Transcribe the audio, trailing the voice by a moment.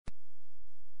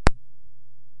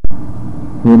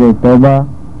سورہ توبہ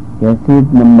cassette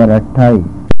number 28۔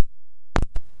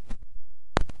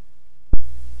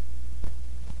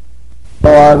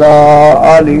 وعلى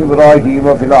آل إبراهيم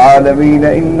في العالمين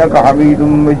إنك حميد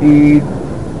مجيد۔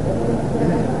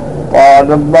 قال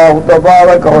الله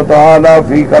تبارك وتعالى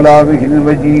في كلامه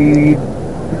المجيد: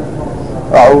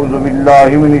 أعوذ بالله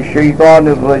من الشيطان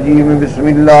الرجيم، بسم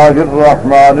الله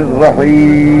الرحمن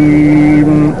الرحيم۔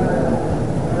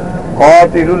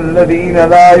 قاتلوا الذين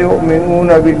لا يؤمنون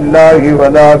بالله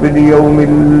ولا باليوم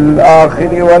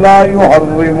الآخر ولا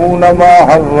يحرمون ما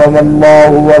حرم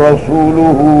الله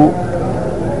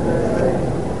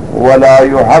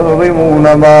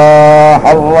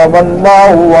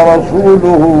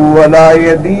ورسوله ولا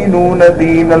يدينون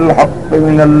دين الحق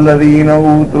من الذين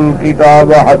أوتوا الكتاب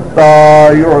حتى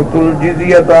يعطوا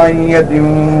الجزية عن يد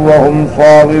وهم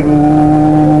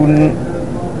صاغرون۔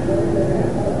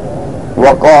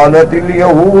 وقالت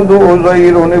اليهود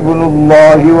عزير ابن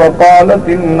الله وقالت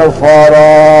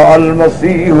النصارى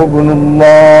المسيح ابن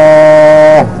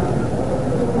الله،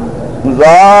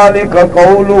 ذلك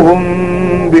قولهم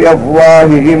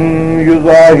بأفواههم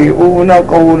يضاهئون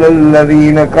قول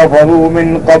الذين كفروا من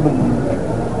قبل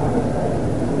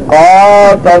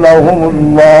قاتلهم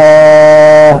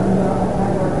الله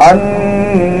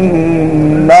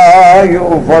أنى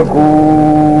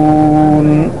يؤفكون۔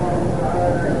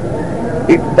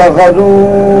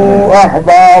 اتخذوا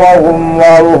أحبارهم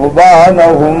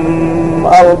ورهبانهم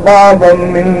أربابا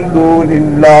من دون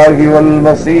الله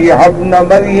والمسيح ابن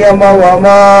مريم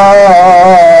وما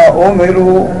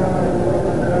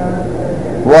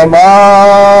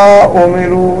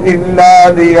أمروا إلا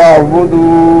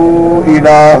ليعبدوا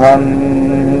إلها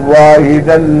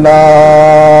واحدا لا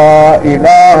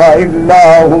إله إلا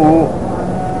هو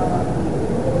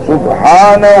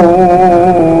سبحانه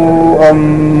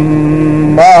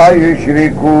عما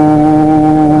يشركون۔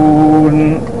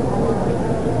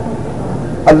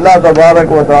 اللہ تبارک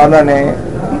و تعالی نے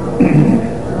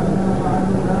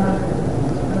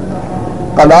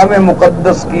کلام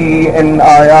مقدس کی ان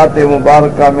آیات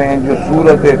مبارکہ میں جو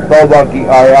سورۃ توبہ کی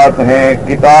آیات ہیں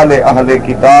قتال اہل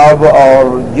کتاب اور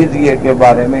جزیے کے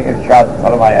بارے میں ارشاد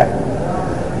فرمایا ہے۔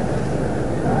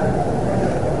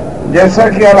 جیسا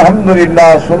کہ الحمدللہ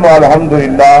ثم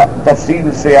الحمدللہ تفصیل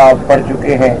سے آپ پڑھ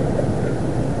چکے ہیں،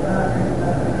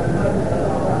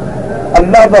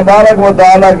 اللہ تبارک و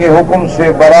تعالیٰ کے حکم سے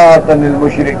براءۃ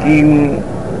للمشرکین،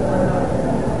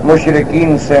 مشرکین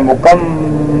سے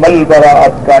مکمل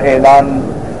براءت کا اعلان،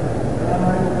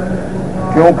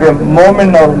 کیونکہ مومن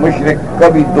اور مشرک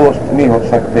کبھی دوست نہیں ہو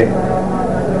سکتے،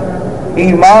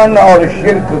 ایمان اور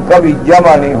شرک کبھی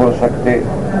جمع نہیں ہو سکتے۔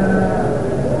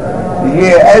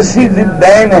 یہ ایسی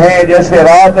ضدین ہیں جیسے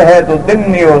رات ہے تو دن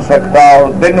نہیں ہو سکتا اور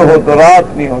دن ہو تو رات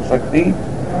نہیں ہو سکتی۔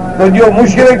 تو جو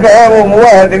مشرک ہے وہ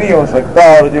موحد نہیں ہو سکتا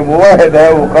اور جو موحد ہے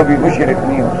وہ کبھی مشرک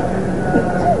نہیں ہو سکتا۔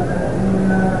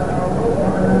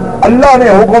 اللہ نے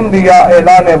حکم دیا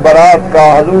اعلان برات کا،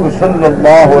 حضور صلی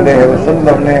اللہ علیہ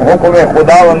وسلم نے حکم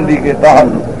خداوندی کے تحت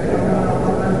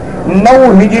 9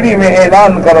 ہجری میں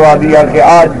اعلان کروا دیا کہ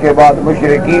آج کے بعد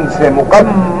مشرکین سے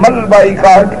مکمل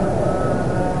بائیکاٹ،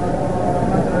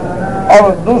 اور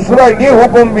دوسرا یہ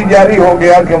حکم بھی جاری ہو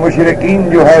گیا کہ مشرکین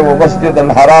جو ہے وہ مسجد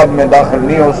الحرام میں داخل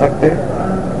نہیں ہو سکتے،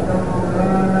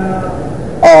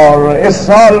 اور اس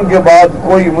سال کے بعد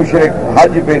کوئی مشرک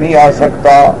حج پہ نہیں آ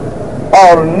سکتا،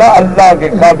 اور نہ اللہ کے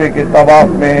کعبے کے طواف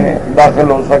میں داخل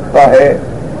ہو سکتا ہے،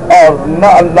 اور نہ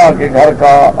اللہ کے گھر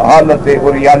کا حالت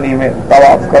عریانی میں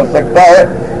طواف کر سکتا ہے۔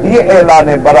 یہ اعلان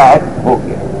برات ہو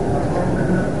گیا،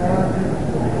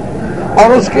 اور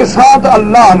اس کے ساتھ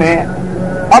اللہ نے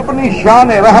اپنی شان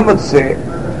رحمت سے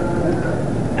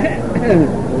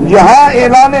جہاں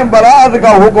اعلان برات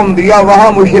کا حکم دیا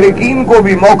وہاں مشرکین کو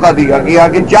بھی موقع دیا گیا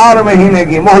کہ 4 مہینے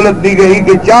کی مہلت دی گئی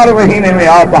کہ 4 مہینے میں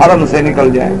آپ حرم سے نکل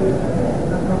جائیں،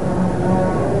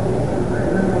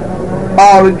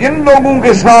 اور جن لوگوں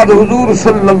کے ساتھ حضور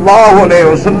صلی اللہ علیہ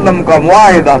وسلم کا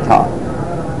معاہدہ تھا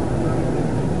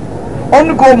ان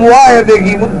کو معاہدے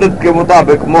کی مدت کے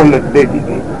مطابق مہلت دے دی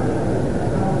گئی،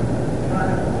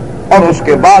 اور اس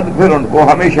کے بعد پھر ان کو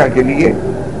ہمیشہ کے لیے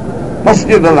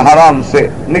مسجد الحرام سے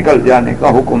نکل جانے کا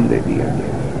حکم دے دیا گیا۔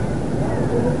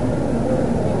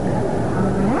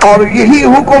 اور یہی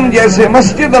حکم جیسے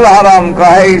مسجد الحرام کا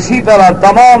ہے اسی طرح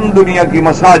تمام دنیا کی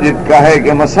مساجد کا ہے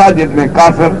کہ مساجد میں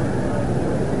کافر،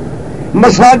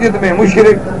 مساجد میں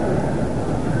مشرک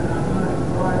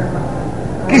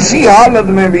کسی حالت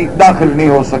میں بھی داخل نہیں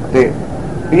ہو سکتے۔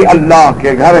 یہ اللہ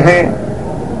کے گھر ہیں،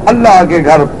 اللہ کے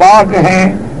گھر پاک ہیں،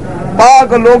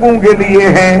 پاک لوگوں کے لیے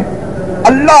ہیں،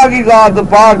 اللہ کی ذات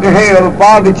پاک ہے اور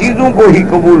پاک چیزوں کو ہی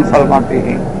قبول فرماتے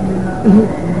ہیں۔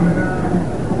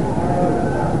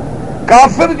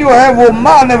 کافر جو ہے وہ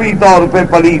معنوی طور پہ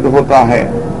پلید ہوتا ہے،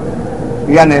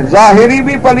 یعنی ظاہری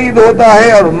بھی پلید ہوتا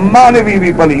ہے اور معنوی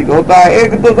بھی پلید ہوتا ہے۔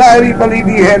 ایک تو ظاہری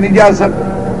پلیدی ہے نجاست،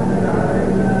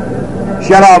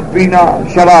 شراب پینا،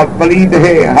 شراب پلید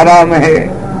ہے، حرام ہے،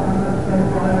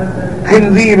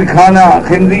 خنزیر کھانا،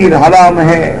 خنزیر حرام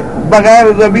ہے، بغیر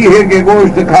ذبیحے کے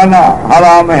گوشت کھانا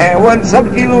حرام ہے، وہ ان سب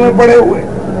چیزوں میں پڑے ہوئے۔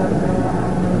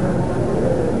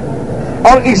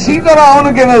 اور اسی طرح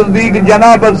ان کے نزدیک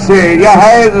جنابت سے یا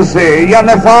حیض سے یا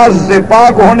نفاس سے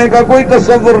پاک ہونے کا کوئی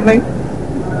تصور نہیں،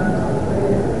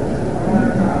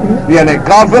 یعنی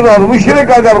کافر اور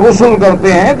مشرک اگر غسل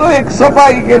کرتے ہیں تو ایک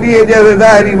صفائی کے لیے، جیسے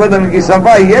ظاہری بدن کی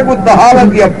صفائی ہے، کوئی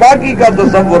طہارت یا پاکی کا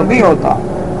تصور نہیں ہوتا۔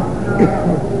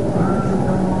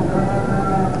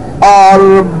 اور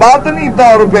باطنی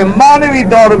طور پہ، معنوی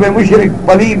طور پہ مشرک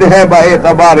پلید ہے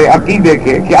باعتبار عقیدے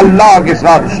کے کہ اللہ کے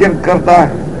ساتھ شرک کرتا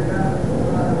ہے،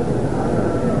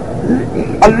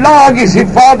 اللہ کی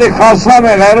صفات خاصہ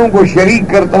میں غیروں کو شریک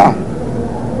کرتا ہے۔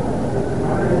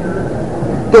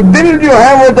 تو دل جو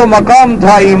ہے وہ تو مقام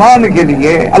تھا ایمان کے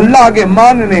لیے، اللہ کے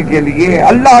ماننے کے لیے،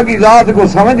 اللہ کی ذات کو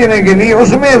سمجھنے کے لیے،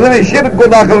 اس میں اس نے شرک کو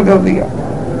داخل کر دیا۔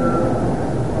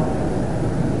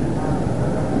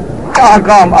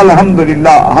 احکام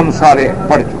الحمدللہ ہم سارے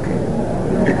پڑھ چکے۔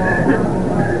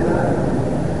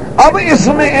 اب اس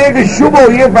میں ایک شبہ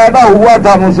یہ پیدا ہوا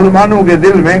تھا مسلمانوں کے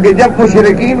دل میں کہ جب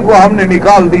مشرکین کو ہم نے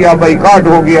نکال دیا، بائیکاٹ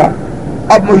ہو گیا،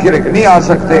 اب مشرک نہیں آ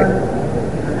سکتے،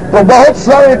 تو بہت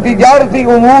سارے تجارتی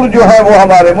امور جو ہے وہ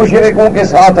ہمارے مشرکوں کے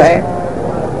ساتھ ہیں،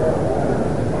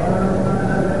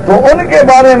 تو ان کے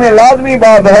بارے میں لازمی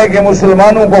بات ہے کہ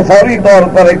مسلمانوں کو فوری طور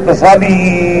پر اقتصادی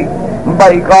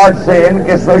بائیکاٹ سے، ان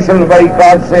کے سوشل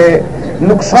بائیکاٹ سے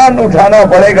نقصان اٹھانا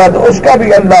پڑے گا۔ تو اس کا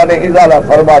بھی اللہ نے ازالہ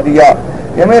فرما دیا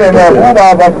کہ میرے محبوب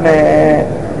آپ اپنے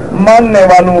ماننے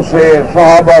والوں سے،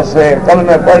 صحابہ سے،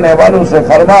 کلمے پڑھنے والوں سے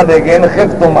فرما دے کہ ان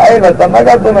خفتم عیلۃ،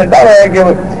 اگر تمہیں ڈر ہے کہ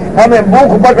ہمیں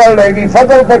بھوک پکڑ لے گی،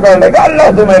 فقر پکڑ لے گا، اللہ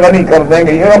تمہیں غنی کر دیں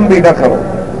گے، یہ غم بھی نہ کرو۔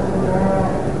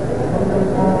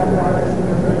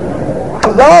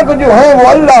 ذات جو ہے وہ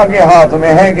اللہ کے ہاتھ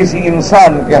میں ہے، کسی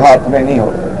انسان کے ہاتھ میں نہیں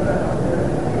ہوتا۔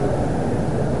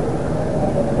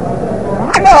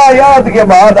 آیات کے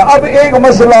بعد اب ایک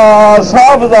مسئلہ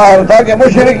صاف ظاہر تھا کہ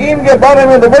مشرکین کے بارے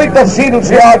میں تو بڑی تفصیل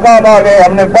سے احکام آ گئے،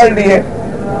 ہم نے پڑھ لیے،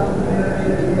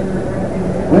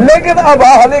 لیکن اب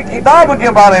اہل کتاب کے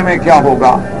بارے میں کیا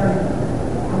ہوگا؟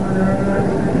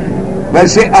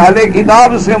 ویسے اہل کتاب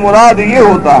سے مراد یہ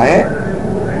ہوتا ہے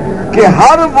کہ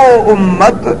ہر وہ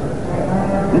امت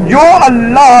جو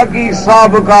اللہ کی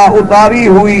سابقہ اتاری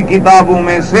ہوئی کتابوں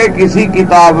میں سے کسی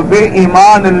کتاب پہ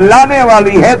ایمان لانے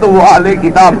والی ہے تو وہ اہل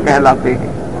کتاب کہلاتے ہیں۔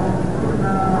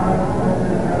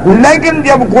 لیکن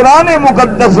جب قرآن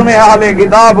مقدس میں اہل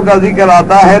کتاب کا ذکر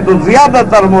آتا ہے تو زیادہ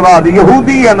تر مراد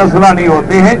یہودی یا نصرانی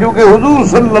ہوتے ہیں، کیونکہ حضور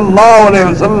صلی اللہ علیہ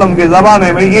وسلم کے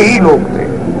زمانے میں یہی لوگ تھے۔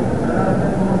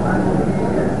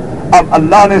 اب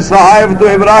اللہ نے صحائف تو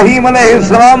ابراہیم علیہ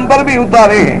السلام پر بھی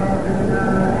اتارے ہیں،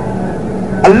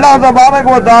 اللہ تبارک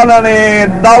و تعالی نے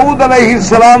داؤد علیہ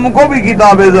السلام کو بھی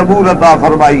کتاب زبور عطا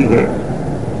فرمائی ہے،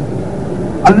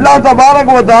 اللہ تبارک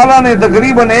و تعالی نے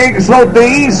تقریباً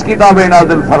 123 کتابیں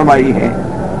نازل فرمائی ہیں۔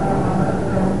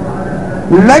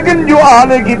 لیکن جو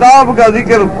اہل کتاب کا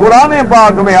ذکر قرآن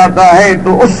پاک میں آتا ہے تو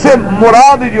اس سے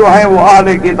مراد جو ہے وہ اہل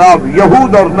کتاب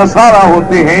یہود اور نصارہ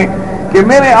ہوتے ہیں کہ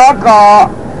میرے آقا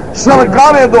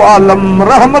سرکار دو عالم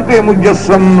رحمت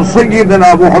مجسم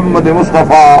سیدنا محمد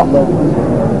مصطفیٰ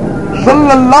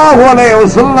صلی اللہ علیہ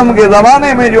وسلم کے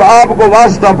زمانے میں جو آپ کو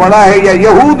واسطہ پڑا ہے یا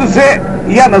یہود سے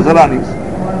یا نصرانی سے،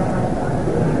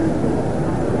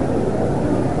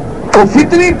 تو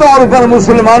فطری طور پر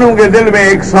مسلمانوں کے دل میں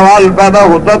ایک سوال پیدا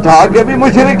ہوتا تھا کہ ابھی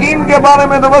مشرکین کے بارے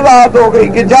میں تو وضاحت ہو گئی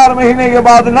کہ 4 مہینے کے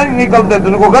بعد نہیں نکلتے تو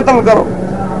ان کو قتل کرو،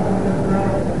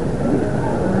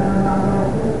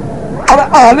 اور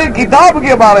اہل کتاب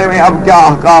کے بارے میں اب کیا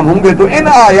احکام ہوں گے؟ تو ان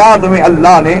آیات میں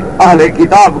اللہ نے اہل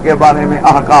کتاب کے بارے میں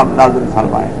احکام نازل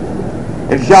فرمائے۔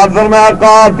 ارشاد فرمایا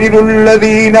قاتل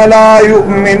الذین لا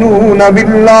یؤمنون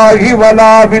باللہ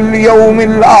ولا بالیوم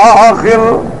الآخر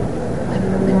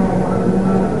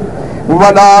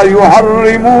ولا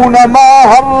يحرمون ما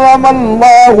حرم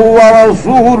الله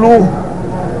ورسوله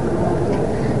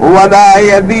ولا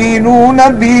يدينون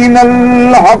دين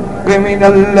الحق من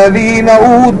الذين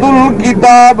أوتوا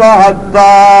الكتاب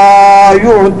حتى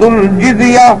يعطوا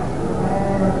الجزية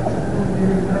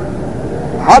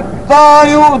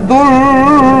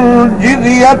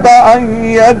عن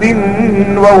يد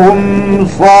وهم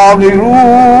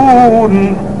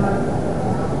صاغرون۔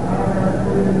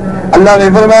 اللہ نے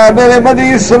فرمایا میرے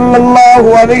نبی صلی اللہ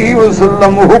علیہ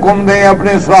وسلم حکم دیں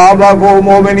اپنے صحابہ کو،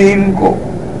 مومنین کو،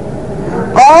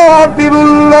 قاتل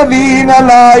الذین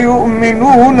لا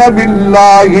یؤمنون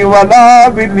باللہ ولا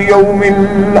بالیوم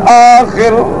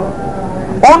الآخر،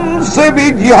 ان سے بھی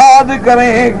جہاد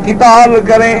کریں، قتال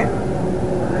کریں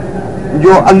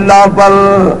جو اللہ پر،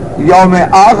 یوم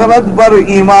آخرت پر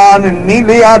ایمان نہیں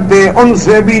لے آتے، ان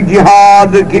سے بھی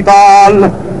جہاد قتال۔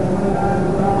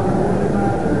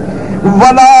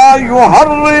 ولا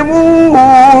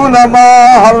يحرمون ما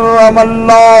حرم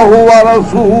اللہ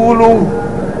ورسولہ،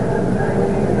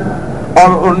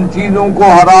 اور ان چیزوں کو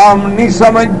حرام نہیں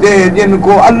سمجھتے جن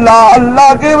کو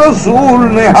اللہ کے رسول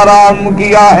نے حرام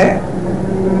کیا ہے۔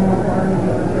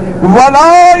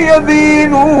 ولا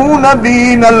يدينون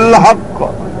دین الحق،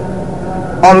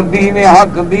 اور دین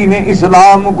حق، دین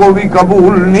اسلام کو بھی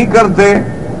قبول نہیں کرتے،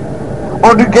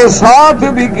 ان کے ساتھ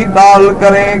بھی قتال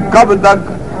کریں۔ کب تک؟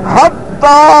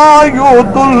 حتی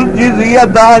یؤتوا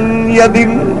الجزیۃ عن ید،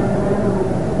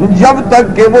 جب تک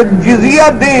کہ وہ جزیہ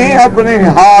دیں اپنے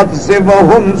ہاتھ سے،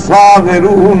 وہم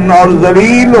صاغرون، اور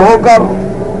ذلیل ہو کر،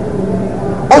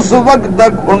 اس وقت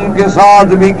تک ان کے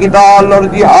ساتھ بھی قتال اور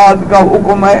جہاد کا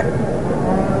حکم ہے۔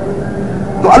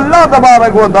 تو اللہ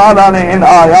تبارک و تعالیٰ نے ان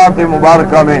آیات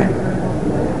مبارکہ میں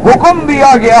حکم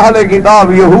دیا کہ اہل کتاب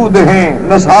یہود ہیں،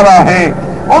 نصارہ ہیں،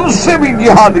 ان سے بھی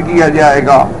جہاد کیا جائے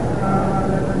گا،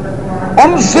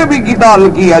 ان سے بھی قتال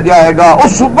کیا جائے گا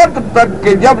اس وقت تک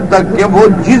کہ جب تک کہ وہ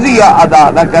جزیہ ادا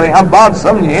نہ کریں۔ اب بات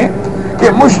سمجھیں کہ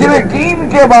مشرکین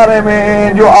کے بارے میں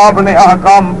جو آپ نے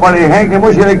احکام پڑھے ہیں کہ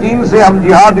مشرکین سے ہم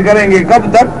جہاد کریں گے، کب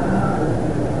تک؟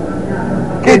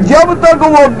 کہ جب تک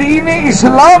وہ دین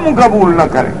اسلام قبول نہ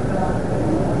کریں۔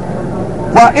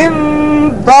 فَإِن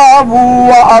تَابُوا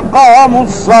وَأَقَامُوا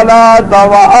الصَّلَاةَ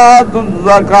وَآتُوا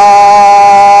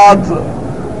الزَّكَاةَ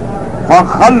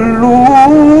فَخَلُّوا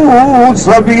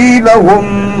سَبِيلَهُمْ،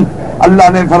 اللہ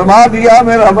نے فرما دیا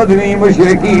میرا مدنی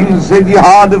مشرکین سے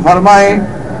جہاد فرمائیں،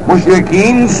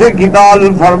 مشرکین سے قتال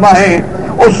فرمائیں،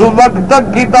 اس وقت تک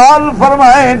قتال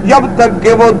فرمائیں جب تک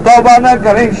کہ وہ توبہ نہ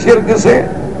کریں شرک سے،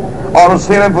 اور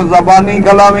صرف زبانی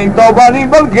کلامی توبہ نہیں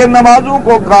بلکہ نمازوں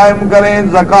کو قائم کریں،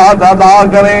 زکوٰۃ ادا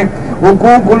کریں،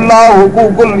 حقوق اللہ،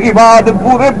 حقوق العباد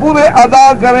پورے ادا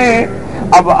کریں۔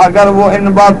 اب اگر وہ ان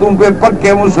باتوں پہ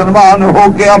پکے مسلمان ہو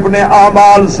کے اپنے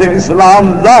اعمال سے اسلام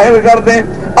ظاہر کر دیں،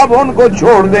 اب ان کو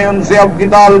چھوڑ دیں، ان سے اب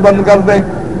قتال بند کر دیں۔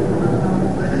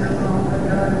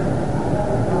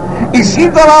 اسی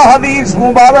طرح حدیث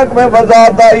مبارک میں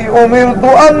وضاحت آئی، امرت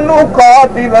ان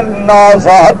اقاتل الناس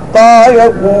حتی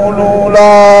یقولوا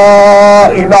لا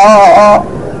الہ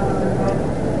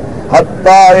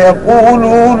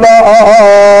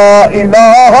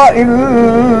الا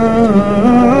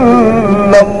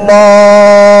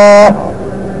اللہ۔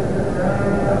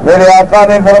 میرے آقا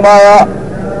نے فرمایا،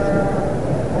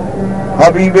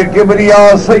 حبیب کبریا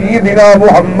سیدنا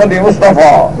محمد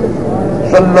مصطفیٰ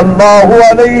صلی اللہ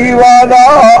علیہ وعلا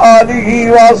آلہ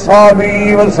وصحبہ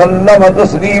وسلم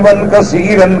تسلیما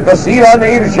کثیرا کثیرا نے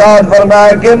ارشاد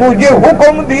فرمایا کہ مجھے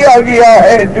حکم دیا گیا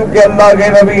ہے، چونکہ اللہ کے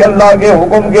نبی اللہ کے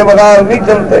حکم کے بغیر نہیں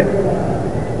چلتے،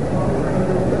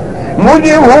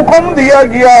 مجھے حکم دیا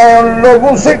گیا ہے ان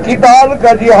لوگوں سے قتال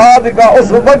کا، جہاد کا، اس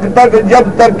وقت تک جب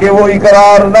تک کہ وہ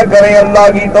اقرار نہ کریں اللہ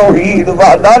کی توحید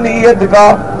وحدانیت کا۔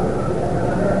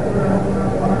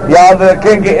 یاد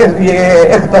رکھیں کہ یہ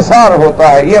اختصار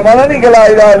ہوتا ہے، یہ معنی نہیں کہ لا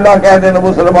الہ الا اللہ کہہ دیں تو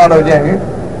مسلمان ہو جائیں گے۔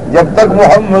 جب تک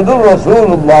محمد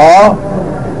الرسول اللہ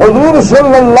حضور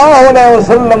صلی اللہ علیہ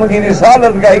وسلم کی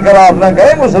رسالت کا اقرار نہ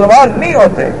کریں مسلمان نہیں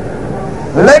ہوتے۔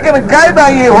 لیکن قاعدہ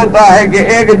یہ ہوتا ہے کہ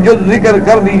ایک جز ذکر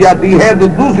کر دی جاتی ہے تو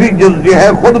دوسری جز جو ہے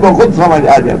خود بخود سمجھ آ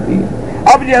جاتی ہے۔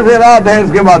 اب جیسے رات ہے، اس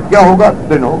کے بعد کیا ہوگا؟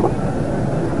 دن ہوگا،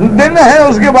 دن ہے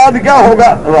اس کے بعد کیا ہوگا؟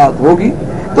 رات ہوگی۔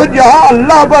 تو جہاں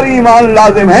اللہ پر ایمان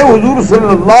لازم ہے، حضور صلی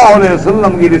اللہ علیہ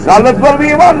وسلم کی رسالت پر بھی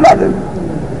ایمان لازم ہے۔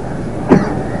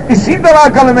 اسی طرح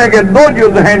کلمے کے دو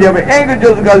جز ہیں، جب ایک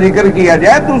جز کا ذکر کیا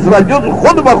جائے دوسرا جز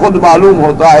خود بخود معلوم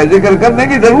ہوتا ہے، ذکر کرنے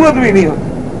کی ضرورت بھی نہیں ہوتی۔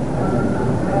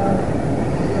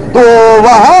 تو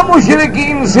وہاں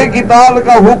مشرکین سے قتال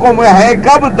کا حکم ہے،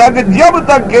 کب تک؟ جب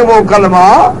تک کہ وہ کلمہ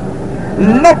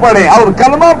نہ پڑھے، اور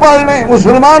کلمہ پڑھ لیں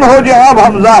مسلمان ہو جائے۔ اب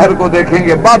ہم ظاہر کو دیکھیں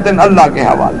گے، باطن اللہ کے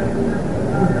حوالے،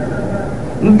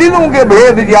 دلوں کے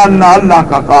بھید جاننا اللہ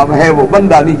کا کام ہے، وہ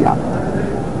بندہ نہیں جانتا۔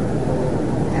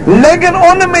 لیکن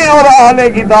ان میں اور اہل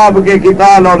کتاب کے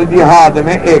قتال اور جہاد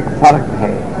میں ایک فرق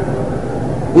ہے۔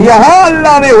 یہاں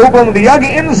اللہ نے حکم دیا کہ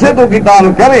ان سے تو قتال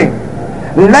کریں،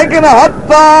 لیکن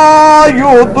حتی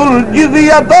یؤتوا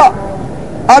الجزیۃ،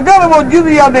 اگر وہ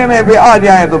جزیہ دینے پہ آ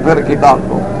جائیں تو پھر قتال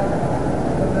دو،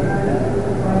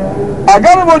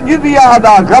 اگر وہ جزیہ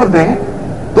ادا کر دیں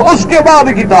تو اس کے بعد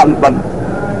قتال بند۔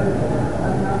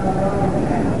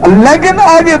 لیکن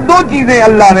آگے دو چیزیں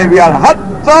اللہ نے بیان،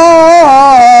 حتی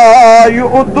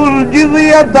یؤتوا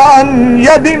الجزیۃ عن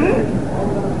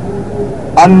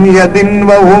ید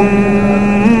وہم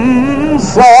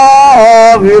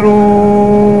صاغرون۔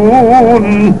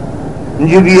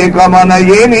 جزیے کا معنی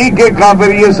یہ نہیں کہ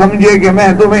کافر یہ سمجھے کہ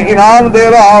میں تمہیں انعام دے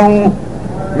رہا ہوں،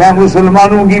 میں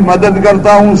مسلمانوں کی مدد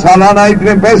کرتا ہوں، سالانہ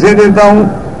اتنے پیسے دیتا ہوں،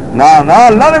 نہ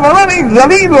اللہ نے بولا نہیں،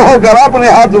 ذلیل ہو کر اپنے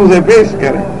ہاتھوں سے پیش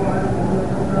کریں،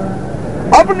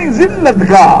 اپنی ذلت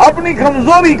کا، اپنی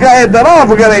کمزوری کا اعتراف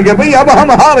کریں کہ بھئی اب ہم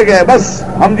ہار گئے، بس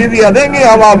ہم جزیہ دیں گے،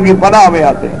 ہم آپ کی پناہ میں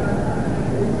آتے ہیں،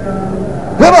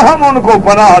 پھر ہم ان کو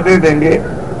پناہ دے دیں گے۔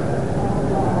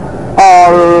 اور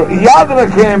یاد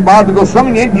رکھیں، بات کو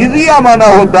سمجھیں، جزیہ مانا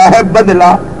ہوتا ہے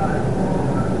بدلہ،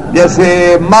 جیسے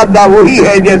مادہ وہی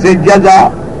ہے جیسے جزا،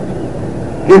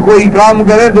 کہ کوئی کام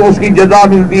کرے تو اس کی جزا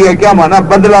ملتی ہے، کیا مانا؟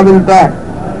 بدلہ ملتا ہے۔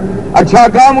 اچھا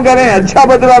کام کریں اچھا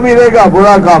بدلہ ملے گا،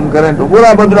 برا کام کریں تو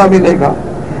برا بدلہ ملے گا۔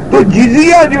 تو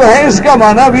جزیہ جو ہے اس کا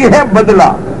معنی بھی ہے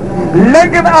بدلہ،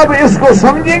 لیکن اب اس کو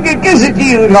سمجھیں کہ کس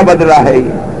چیز کا بدلہ ہے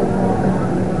یہ؟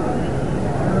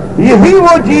 یہی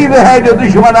وہ چیز ہے جو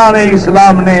دشمنان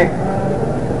اسلام نے،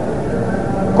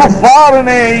 کفار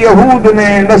نے، یہود نے،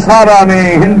 نصارہ نے،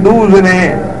 ہندوز نے،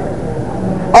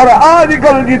 اور آج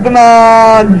کل جتنا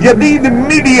جدید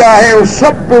میڈیا ہے اس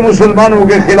سب پہ مسلمانوں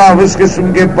کے خلاف اس قسم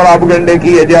کے پراپگنڈے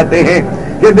کیے جاتے ہیں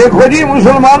کہ دیکھو جی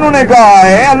مسلمانوں نے کہا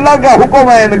ہے، اللہ کا حکم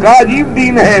ہے ان کا، عجیب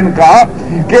دین ہے ان کا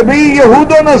کہ بھئی یہود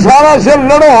و نصارہ سے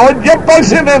لڑو، جب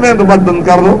پیسے دے دیں تو بدن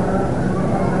کر دو۔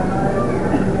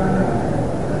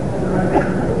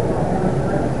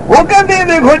 وہ کہتے ہیں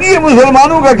دیکھو جی یہ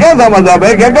مسلمانوں کا کیا تھا مذہب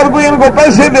ہے کہ اگر کوئی ان کو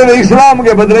پیسے دے دے اسلام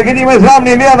کے بدلے کہ جی میں اسلام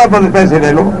نہیں لیا تھا، پیسے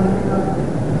لے لو،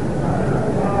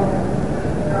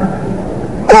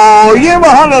 تو یہ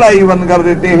وہاں لڑائی بند کر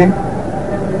دیتے ہیں۔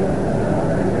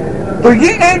 تو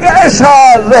یہ ایک ایسا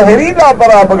زہریلا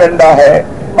پراپگنڈا ہے،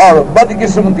 اور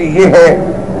بدقسمتی یہ ہے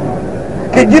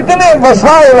کہ جتنے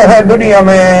وسائل ہیں دنیا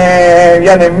میں،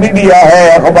 یعنی میڈیا ہے،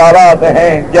 اخبارات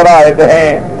ہیں، جرائد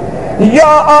ہیں، یا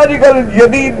آج کل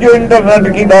جدید جو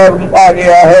انٹرنیٹ کی دور آ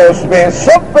گیا ہے، اس میں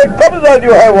سب پہ قبضہ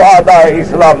جو ہے وہ آتا ہے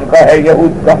اسلام کا ہے،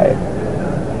 یہود کا ہے۔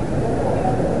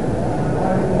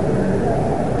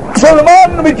 مسلمان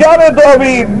بیچارے تو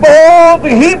ابھی بہت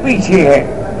ہی پیچھے ہیں،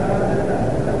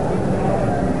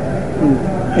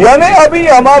 یعنی ابھی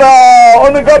ہمارا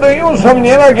ان کا تو یوں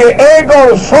سمجھے نا کہ 1 اور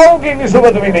 100 کی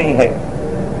نسبت بھی نہیں ہے۔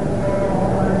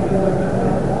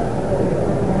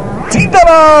 اسی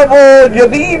طرح وہ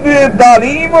جدید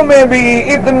تعلیم میں بھی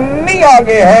اتنی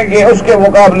آگے ہے کہ اس کے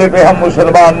مقابلے پہ ہم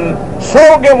مسلمان 100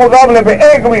 کے مقابلے پہ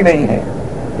 1 بھی نہیں ہے۔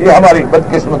 یہ ہماری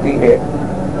بدقسمتی ہے۔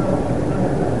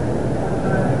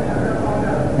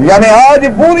 یعنی آج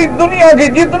پوری دنیا کی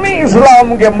جتنی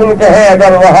اسلام کے ملک ہیں،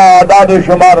 اگر وہاں اعداد و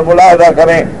شمار ملاحظہ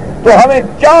کریں تو ہمیں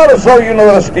 400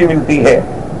 یونیورسٹی ملتی ہے،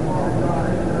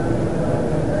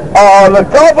 اور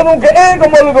کافروں کے ایک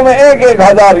ملک میں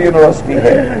 1,000 یونیورسٹی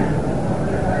ہے۔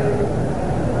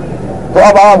 تو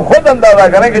اب آپ خود اندازہ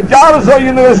کریں کہ 400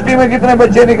 یونیورسٹی میں کتنے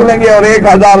بچے نکلیں گے اور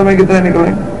 1,000 میں کتنے نکلیں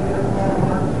گے۔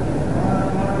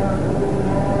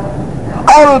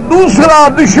 اور دوسرا،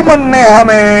 دشمن نے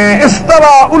ہمیں اس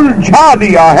طرح الجھا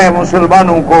دیا ہے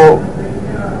مسلمانوں کو،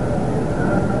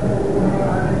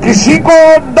 کسی کو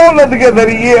دولت کے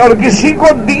ذریعے اور کسی کو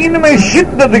دین میں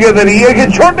شدت کے ذریعے کہ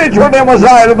چھوٹے چھوٹے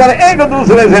مسائل پر ایک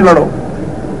دوسرے سے لڑو،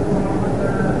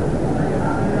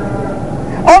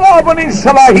 اور اپنی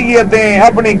صلاحیتیں،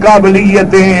 اپنی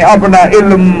قابلیتیں، اپنا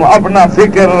علم، اپنا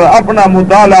فکر، اپنا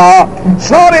مطالعہ،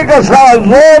 سارے کا سارا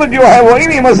زور جو ہے وہ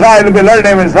انہی مسائل پہ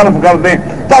لڑنے میں صرف کر دیں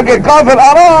تاکہ کافر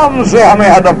آرام سے ہمیں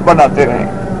ہدف بناتے رہیں۔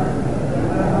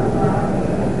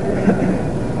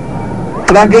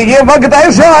 تاکہ یہ وقت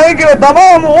ایسا ہے کہ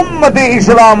تمام امت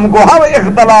اسلام کو ہر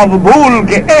اختلاف بھول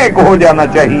کے ایک ہو جانا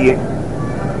چاہیے۔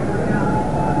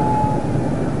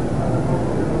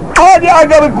 آج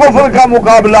اگر کفر کا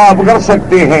مقابلہ آپ کر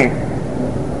سکتے ہیں،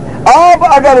 آپ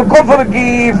اگر کفر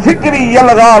کی فکری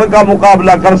یلغار کا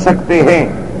مقابلہ کر سکتے ہیں،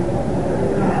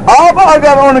 آپ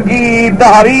اگر ان کی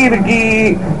تحریر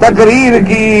کی، تقریر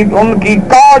کی، ان کی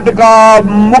کاٹ کا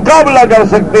مقابلہ کر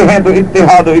سکتے ہیں تو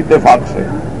اتحاد و اتفاق سے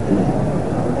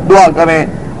دعا کریں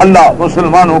اللہ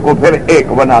مسلمانوں کو پھر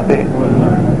ایک بنا دے،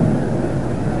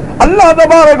 اللہ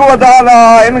تبارک و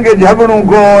تعالی ان کے جھگڑوں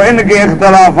کو، ان کے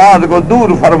اختلافات کو دور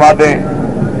فرما دیں۔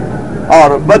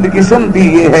 اور بدقسمتی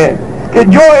یہ ہے کہ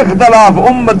جو اختلاف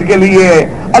امت کے لیے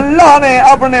اللہ نے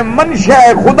اپنے منشا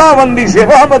خداوندی سے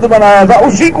رحمت بنایا تھا،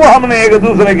 اسی کو ہم نے ایک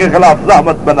دوسرے کے خلاف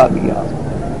زحمت بنا دیا۔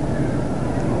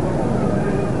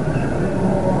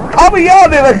 اب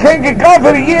یاد رکھیں کہ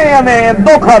کافر یہ یعنی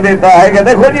دھوکہ دیتا ہے کہ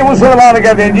دیکھو جی مسلمان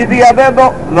کہتے ہیں جزیہ دے دو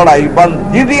لڑائی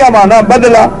بند، جزیہ مانا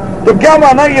بدلہ، تو کیا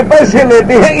مانا یہ پیسے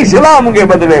لیتے ہیں اسلام کے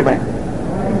بدلے میں،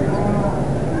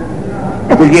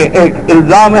 تو یہ ایک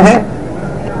الزام ہے،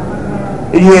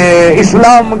 یہ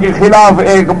اسلام کے خلاف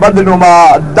ایک بدنما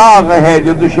داغ ہے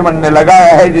جو دشمن نے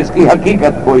لگایا ہے، جس کی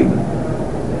حقیقت کوئی نہیں۔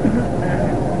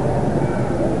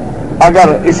 اگر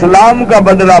اسلام کا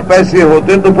بدلہ پیسے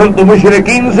ہوتے تو پھر تو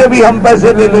مشرکین سے بھی ہم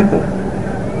پیسے لے لیتے۔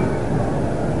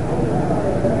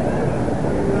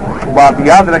 بات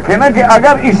یاد رکھیں نا کہ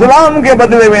اگر اسلام کے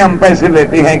بدلے میں ہم پیسے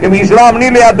لیتے ہیں کہ اسلام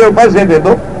نہیں لے آتے ہو پیسے دے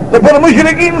دو، تو پھر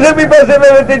مشرکین سے بھی پیسے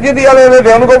لے لیتے، جدیہ لے لیتے،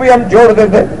 ان کو بھی ہم چھوڑ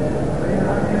دیتے۔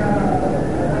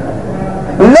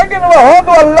 لیکن وہاں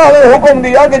تو اللہ نے حکم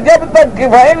دیا کہ جب تک کہ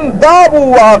فَإِن تَابُوا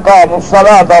وَأَقَامُوا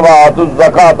الصَّلَاةَ وَآتُوا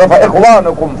الزَّكَاةَ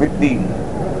فَإِخْوَانُكُمْ فِي الدِّينِ۔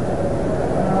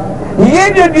 یہ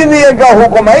جو جزیہ کا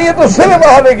حکم ہے یہ تو صرف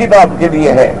اہل کتاب کے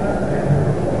لیے ہے،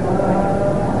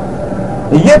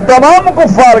 یہ تمام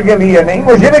کفار کے لیے نہیں،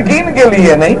 مشرکین کے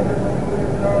لیے نہیں،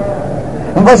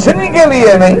 وثنی کے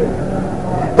لیے نہیں۔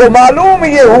 تو معلوم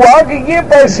یہ ہوا کہ یہ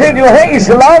پیسے جو ہیں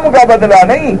اسلام کا بدلہ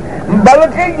نہیں،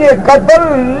 بلکہ یہ قتل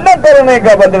نہ کرنے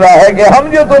کا بدلہ ہے کہ ہم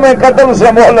جو تمہیں قتل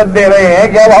سے مہلت دے رہے ہیں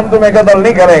کہ اب ہم تمہیں قتل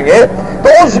نہیں کریں گے، تو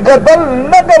اس قتل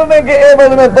نہ کرنے کے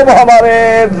عوض میں تم ہمارے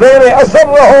زیر اثر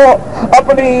رہو،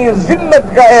 اپنی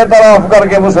ذلت کا اعتراف کر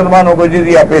کے مسلمانوں کو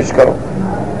جزیہ پیش کرو۔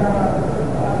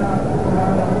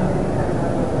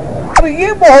 اور یہ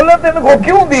مہلت ان کو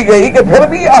کیوں دی گئی کہ پھر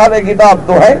بھی اہل کتاب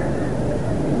تو ہے،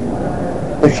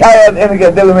 تو شاید ان کے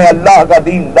دل میں اللہ کا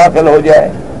دین داخل ہو جائے،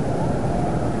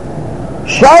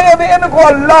 شاید ان کو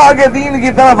اللہ کے دین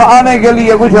کی طرف آنے کے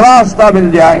لیے کچھ راستہ مل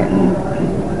جائے،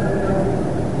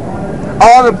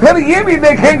 اور پھر یہ بھی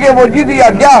دیکھیں کہ وہ جزیہ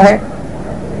کیا ہے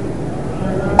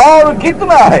اور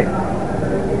کتنا ہے۔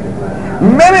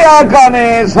 میرے آقا نے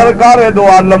سرکار دو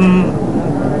عالم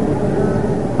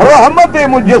رحمت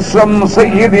مجسم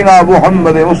سیدنا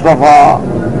محمد مصطفیٰ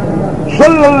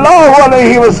صلی اللہ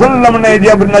علیہ وسلم نے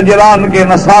جب نجران کے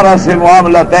نصارہ سے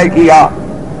معاملہ طے کیا،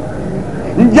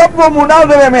 جب وہ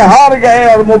مناظرے میں ہار گئے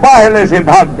اور مباہلے سے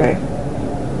بھاگ گئے،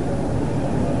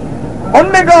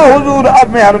 انہوں نے کہا حضور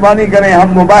اب مہربانی کریں، ہم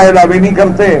مباہلہ بھی نہیں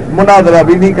کرتے، مناظرہ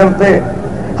بھی نہیں کرتے،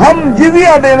 ہم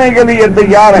جزیہ دینے کے لیے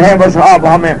تیار ہیں، بس آپ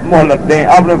ہمیں مہلت دیں۔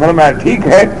 آپ نے فرمایا ٹھیک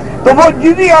ہے۔ تو وہ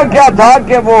جزیہ کیا تھا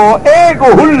کہ وہ ایک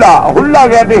ہلا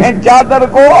کہتے ہیں چادر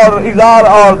کو، اور ازار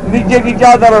اور نیچے کی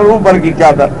چادر اور اوپر کی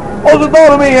چادر، اس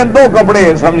دور میں یہ دو کپڑے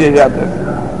سمجھے جاتے تھے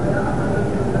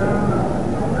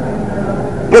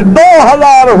کہ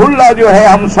 2000 ہلا جو ہے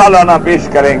ہم سالانہ پیش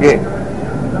کریں گے۔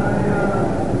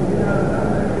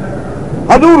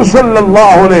 حضور صلی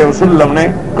اللہ علیہ وسلم نے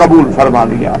قبول فرما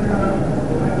لیا،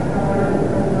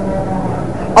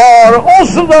 اور اس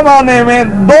زمانے میں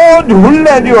 2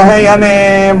 ہلے جو ہیں یعنی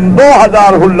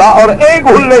 2000 ہلا، اور ایک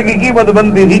ہلے کی قیمت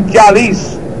بنتی تھی 40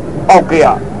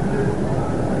 اوقیہ،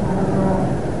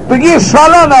 تو یہ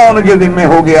سالانہ ان کے ذمہ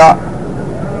ہو گیا۔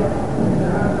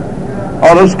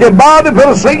 اور اس کے بعد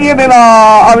پھر سیدنا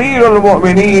امیر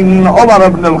المؤمنین عمر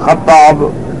بن الخطاب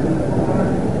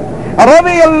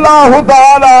رضی اللہ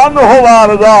تعالی عنہ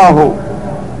وارضاہ،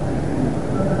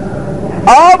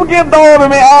 آپ کے دور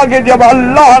میں آگے جب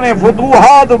اللہ نے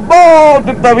فتوحات بہت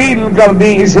طویل کر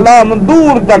دی، اسلام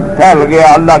دور تک پھیل گیا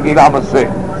اللہ کی رحمت سے،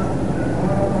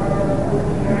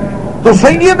 تو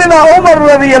سیدنا عمر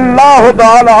رضی اللہ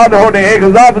تعالی عنہ نے ایک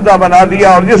ضابطہ بنا دیا،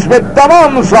 اور جس میں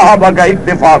تمام صحابہ کا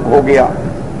اتفاق ہو گیا۔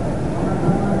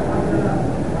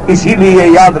 اسی لیے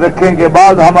یاد رکھیں کہ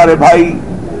بعض ہمارے بھائی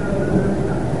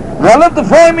غلط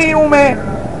فہمیوں میں،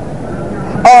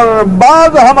 اور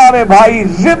بعض ہمارے بھائی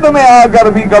ضد میں آ کر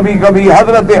بھی کبھی کبھی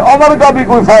حضرت عمر کا بھی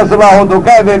کوئی فیصلہ ہو تو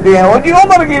کہہ دیتے ہیں وہ جی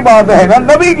عمر کی بات ہے نا،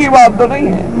 نبی کی بات تو نہیں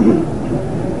ہے۔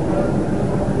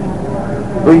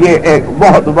 تو یہ ایک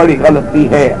بہت بڑی غلطی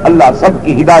ہے، اللہ سب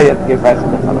کی ہدایت کے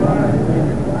فیصلے فرمائے۔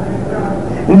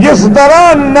 جس طرح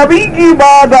نبی کی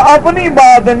بات اپنی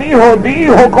بات نہیں ہوتی،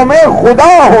 حکم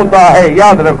خدا ہوتا ہے،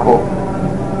 یاد رکھو،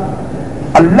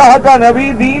 اللہ کا نبی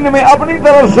دین میں اپنی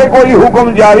طرف سے کوئی حکم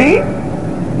جاری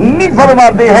نہیں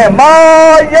فرماتے ہیں۔ ما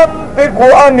ينطق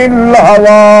عن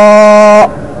الهوى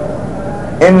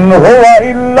ان هو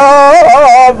الا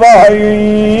وحی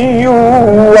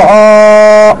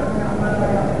یوحی،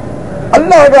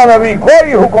 اللہ کا نبی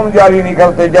کوئی حکم جاری نہیں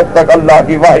کرتے جب تک اللہ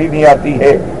کی وحی نہیں آتی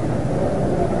ہے۔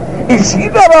 اسی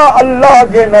طرح اللہ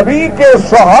کے نبی کے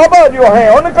صحابہ جو ہیں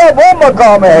ان کا وہ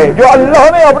مقام ہے جو اللہ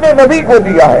نے اپنے نبی کو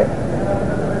دیا ہے۔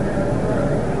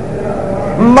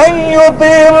 من یطع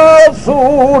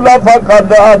الرسول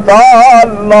فقد اطاع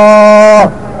اللہ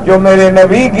جو میرے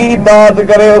نبی کی اطاعت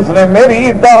کرے اس نے میری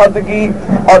اطاعت کی.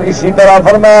 اور اسی طرح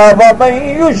فرمایا وَمَن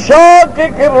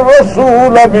يُشَاقِقِ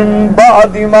الرَّسُولَ مِن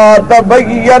بَعْدِ مَا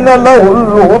تَبَيَّنَ لَهُ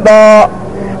الْهُدَى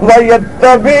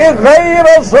وَيَتَّبِعْ غَيْرَ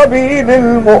سَبِيلِ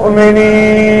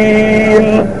الْمُؤْمِنِينَ.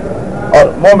 اور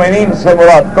مومنین سے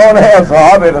مراد کون ہے؟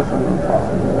 اصحاب رسول.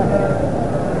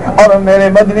 اور میرے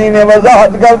مدنی نے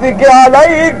وضاحت کر دی کہ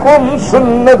علیکم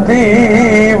سنتی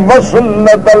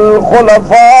وسنت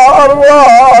الخلفاء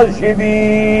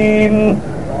الراشدین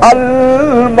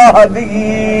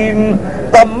المہدیین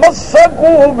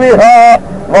تمسکوا بها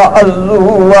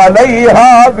وعضوا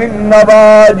علیہا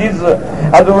بالنواجذ.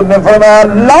 حضور نے فرمایا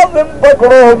لازم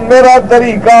پکڑو میرا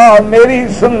طریقہ، میری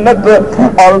سنت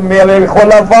اور میرے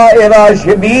خلفاء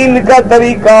راشدین کا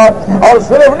طریقہ. اور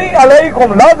صرف نہیں علیکم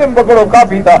لازم پکڑو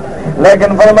کافی تھا، لیکن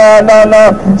فرمایا نہ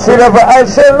صرف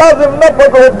ایسے لازم نہ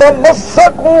پکڑو،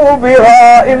 تمسکوا بها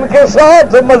ان کے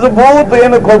ساتھ مضبوط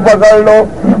ان کو پکڑ لو،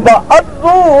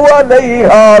 وعضوا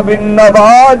علیہا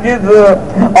بالنواجذ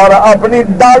اور اپنی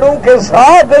داڑوں کے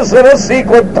ساتھ اس رسی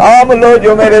کو تھام لو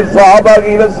جو میرے صحابہ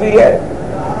کی رسی ہے.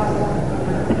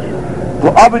 تو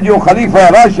اب جو خلیفہ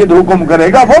راشد حکم کرے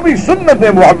گا وہ بھی سنت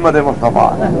محمد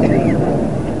مصطفیٰ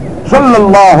صلی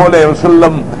اللہ علیہ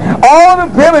وسلم. اور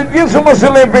پھر جس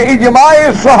مسئلے پہ اجماع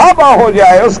صحابہ ہو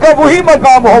جائے اس کا وہی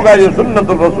مقام ہوگا جو سنت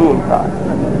الرسول کا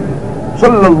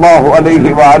صلی اللہ علیہ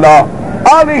وآلہ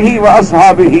آلہ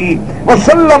واصحابہ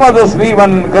وسلم تسلیما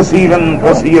کثیرا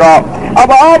کثیرا. اب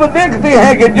آپ دیکھتے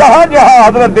ہیں کہ جہاں جہاں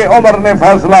حضرت عمر نے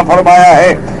فیصلہ فرمایا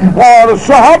ہے اور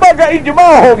صحابہ کا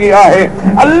اجماع ہو گیا ہے،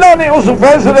 اللہ نے اس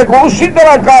فیصلے کو اسی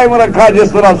طرح قائم رکھا جس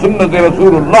طرح سنت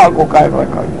رسول اللہ کو قائم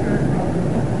رکھا.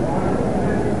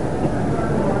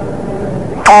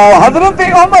 اور حضرت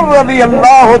عمر رضی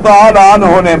اللہ تعالی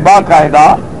عنہ نے باقاعدہ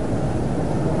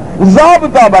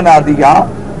ضابطہ بنا دیا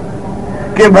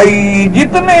کہ بھائی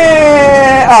جتنے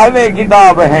اہل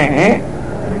کتاب ہیں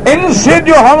ان سے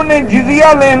جو ہم نے جزیہ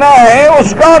لینا ہے اس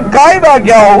کا قاعدہ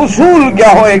کیا ہو، اصول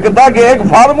کیا ہو، تاکہ ایک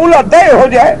فارمولہ طے ہو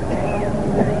جائے.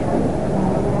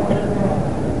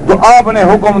 تو آپ نے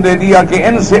حکم دے دیا کہ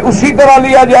ان سے اسی طرح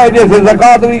لیا جائے جیسے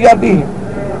زکوٰۃ لی جاتی ہے،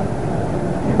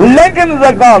 لیکن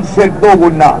زکوٰۃ سے 2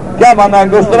 گنا. کیا مانا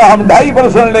کہ اس طرح ہم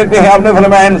 2.5% لیتے ہیں، آپ نے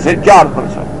فرمایا ان سے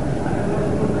 4%.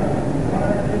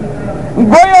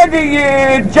 گویا کہ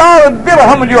یہ 4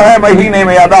 درہم جو ہے مہینے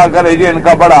میں ادا کرے جو ان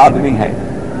کا بڑا آدمی ہے،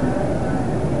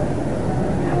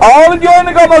 اور جو ان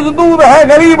کا مزدور ہے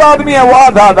غریب آدمی ہے وہ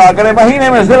آدھا ادا کرے، مہینے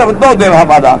میں صرف 2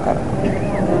 درہم ادا کرے.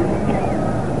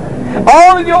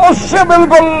 اور جو اس سے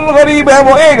بالکل غریب ہے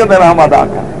وہ 1 درہم ادا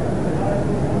کرے.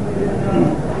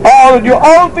 اور جو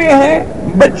عورتیں ہیں،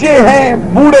 بچے ہیں،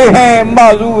 بوڑھے ہیں،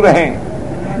 معذور ہیں،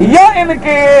 یا ان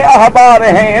کے احبار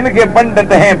ہیں، ان کے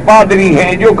پنڈت ہیں، پادری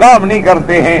ہیں جو کام نہیں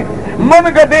کرتے ہیں،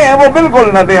 منگتے ہیں، وہ بالکل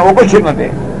نہ دیں، وہ کچھ نہ دیں.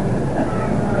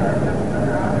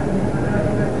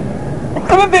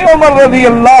 حضرت عمر رضی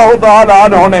اللہ تعالی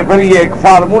عنہ نے پھر یہ ایک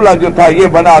فارمولہ جو تھا یہ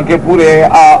بنا کے پورے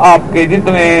آپ کے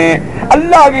جتنے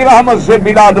اللہ کی رحمت سے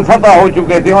بلاد فتح ہو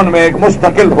چکے تھے ان میں ایک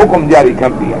مستقل حکم جاری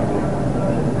کر دیا.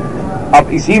 اب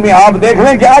اسی میں آپ دیکھ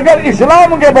لیں کہ اگر اسلام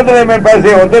کے بدلے میں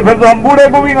پیسے ہوتے پھر تو ہم بوڑھے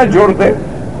کو بھی نہ چھوڑتے،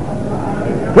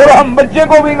 پھر ہم بچے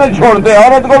کو بھی نہ چھوڑتے،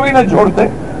 عورت کو بھی نہ چھوڑتے،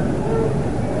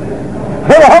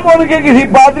 پھر ہم ان کے کسی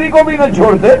پادری کو بھی نہ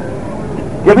چھوڑتے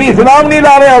کہ بھی اسلام نہیں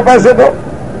لا رہے اور پیسے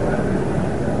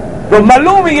تو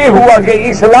معلوم یہ ہوا کہ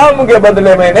اسلام کے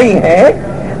بدلے میں نہیں ہے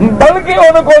بلکہ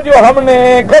ان کو جو ہم نے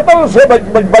قتل سے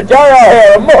بچایا ہے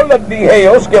اور مہلت دی ہے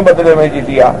اس کے بدلے میں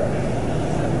جزیہ.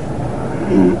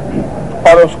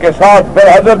 اور اس کے ساتھ پھر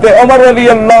حضرت عمر رضی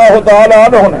اللہ تعالی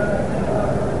عنہ نے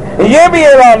یہ بھی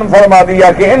اعلان فرما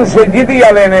دیا کہ ان سے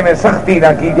جزیہ لینے میں سختی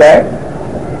نہ کی جائے.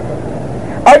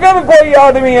 اگر کوئی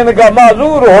آدمی ان کا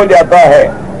معذور ہو جاتا ہے،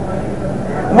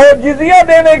 وہ جزیہ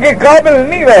دینے کے قابل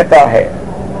نہیں رہتا ہے،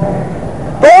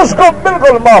 تو اس کو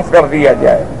بالکل معاف کر دیا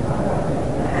جائے.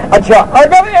 اچھا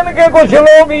اگر ان کے کچھ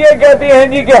لوگ یہ کہتے ہیں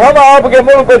جی کہ ہم آپ کے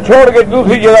ملک کو چھوڑ کے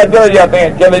دوسری جگہ چلے جاتے ہیں،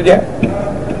 چلے جائیں،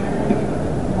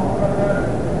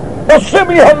 اس سے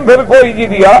بھی ہم پھر کوئی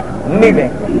جزیہ نہیں دیں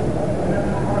گے.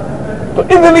 تو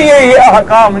اس لیے یہ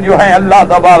احکام جو ہیں اللہ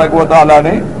تبارک و تعالی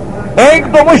نے، ایک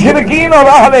تو مشرکین اور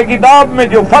اہل کتاب میں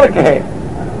جو فرق ہے،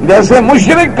 جیسے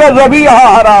مشرک کا ذبیحہ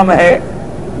حرام ہے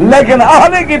لیکن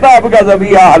اہل کتاب کا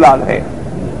ذبیحہ حلال ہے.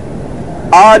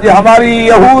 آج ہماری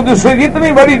یہود سے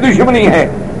جتنی بڑی دشمنی ہے،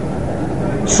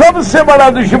 سب سے بڑا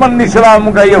دشمن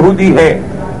اسلام کا یہودی ہے،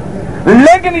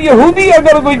 لیکن یہودی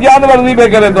اگر کوئی جانور ذبح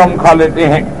کرے تو ہم کھا لیتے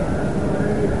ہیں.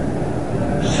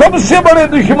 سب سے بڑے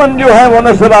دشمن جو ہے وہ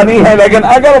نصرانی ہے، لیکن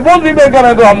اگر وہ ذبح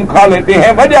کریں تو ہم کھا لیتے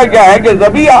ہیں. وجہ کیا ہے کہ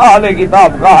ذبیحہ اہل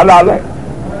کتاب کا حلال ہے.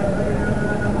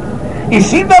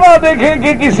 اسی طرح دیکھیں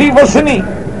کہ کسی وثنی،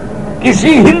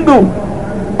 کسی ہندو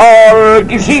اور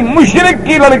کسی مشرک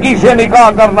کی لڑکی سے نکاح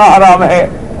کرنا حرام ہے،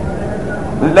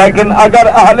 لیکن اگر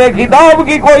اہل کتاب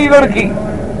کی کوئی لڑکی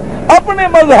اپنے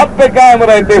مذہب پہ قائم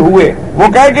رہتے ہوئے وہ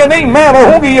کہے کہ نہیں میں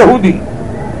رہوں گی یہودی،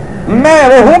 میں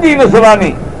رہوں گی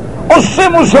نصرانی، اس سے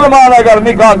مسلمان اگر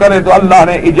نکاح کرے تو اللہ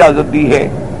نے اجازت دی ہے.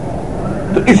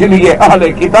 تو اس لیے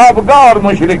اہل کتاب کا اور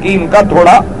مشرکین کا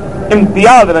تھوڑا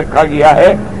امتیاز رکھا گیا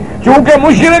ہے، چونکہ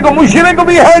مشرک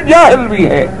بھی ہے، جاہل بھی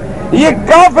ہے. یہ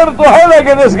کافر تو ہے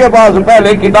لیکن اس کے پاس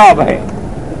پہلے کتاب ہے.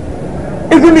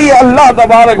 اس لیے اللہ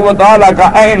تبارک و تعالی کا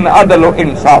عین عدل و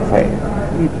انصاف ہے.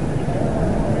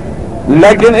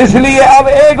 لیکن اس لیے اب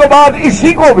ایک بات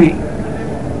اسی کو بھی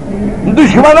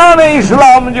دشمنان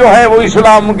اسلام جو ہے وہ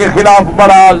اسلام کے خلاف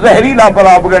بڑا زہریلا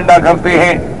پراپگنڈا کرتے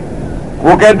ہیں.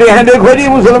 وہ کہتے ہیں دیکھو جی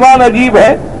مسلمان عجیب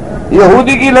ہے،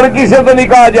 یہودی کی لڑکی سے تو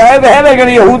نکاح جائز ہے لیکن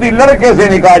یہودی لڑکے سے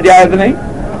نکاح جائز نہیں،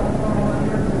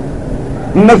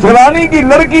 نصرانی کی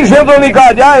لڑکی سے تو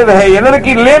نکاح جائز ہے، یہ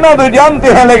لڑکی لینا تو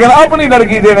جانتے ہیں لیکن اپنی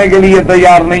لڑکی دینے کے لیے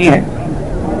تیار نہیں ہے.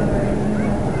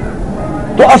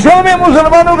 تو اصل میں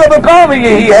مسلمانوں کا تو کام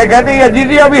یہی ہے، کہتے ہیں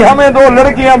جزیہ بھی ہمیں دو،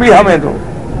 لڑکیاں بھی ہمیں دو.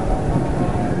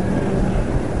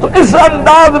 تو اس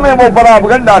انداز میں وہ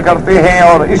پراپگنڈا کرتے ہیں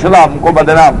اور اسلام کو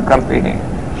بدنام کرتے ہیں.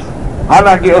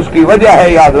 حالانکہ اس کی وجہ ہے،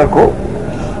 یاد رکھو،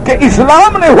 کہ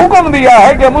اسلام نے حکم دیا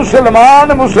ہے کہ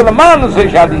مسلمان سے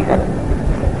شادی کرے.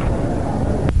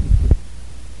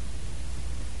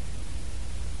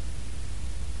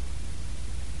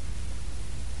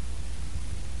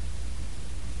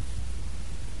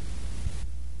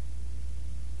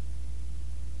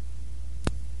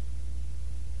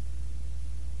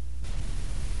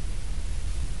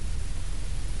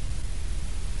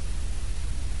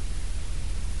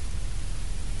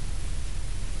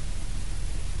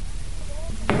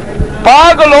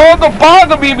 پاک لوگ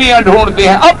پاک بیویاں ڈھونڈتے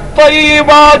ہیں.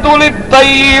 الطیبات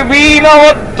للطیبین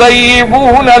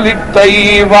والطیبون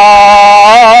للطیبات.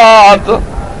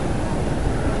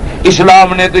 اسلام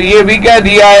نے تو یہ بھی کہہ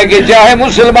دیا ہے کہ چاہے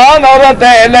مسلمان عورت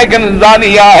ہے لیکن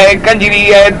زانیہ ہے، کنجری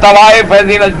ہے، طوائف ہے،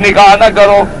 زنا نکاح نہ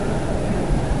کرو.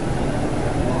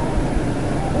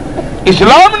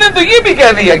 اسلام نے تو یہ بھی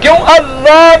کہہ دیا، کیوں؟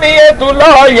 الزانیۃ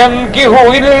لا ینکح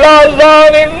الا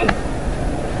زان،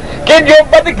 کہ جو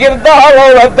بد کردار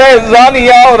عورت ہے،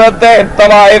 زانیہ عورت ہے،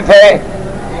 طوائف ہے،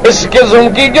 اس قسم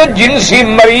کی جو جنسی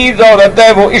مریض عورت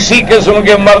ہے وہ اسی قسم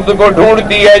کے مرد کو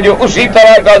ڈھونڈتی ہے جو اسی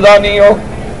طرح کا زانی ہو.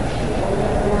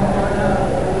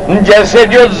 جیسے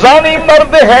جو زانی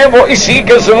مرد ہیں وہ اسی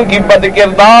قسم کی بد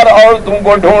کردار عورتوں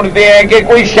کو ڈھونڈتے ہیں کہ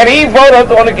کوئی شریف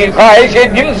عورت ان کی خواہش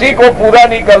جنسی کو پورا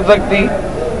نہیں کر سکتی،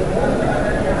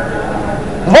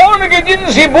 وہ ان کی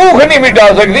جنسی بھوک نہیں مٹا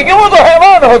سکتی، کہ وہ تو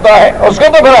حیوان ہوتا ہے، اس کو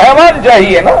تو پھر حیوان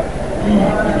چاہیے نا،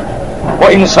 وہ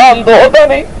انسان تو ہوتا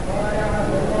نہیں.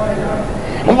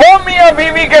 وہ میاں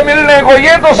بیوی کے ملنے کو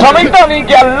یہ تو سمجھتا نہیں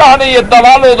کہ اللہ نے یہ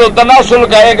توالد و تناسل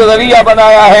کا ایک ذریعہ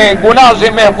بنایا ہے، گناہ سے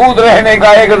محفوظ رہنے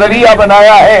کا ایک ذریعہ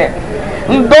بنایا ہے.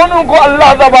 دونوں کو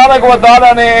اللہ تبارک و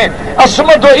تعالیٰ نے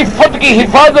عصمت و عفت کی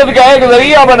حفاظت کا ایک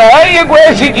ذریعہ بنایا. یہ کوئی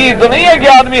ایسی چیز تو نہیں ہے کہ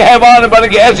آدمی حیوان بن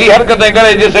کے ایسی حرکتیں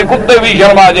کرے جس سے کتے بھی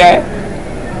شرما جائیں.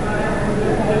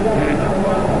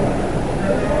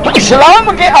 تو اسلام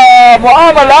کے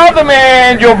معاملات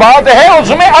میں جو بات ہے اس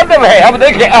میں عدل ہے. اب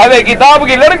دیکھیں اہل کتاب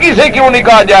کی لڑکی سے کیوں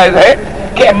نکاح جائز ہے؟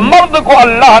 کہ مرد کو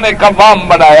اللہ نے قوام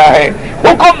بنایا ہے،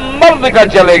 حکم مرد کا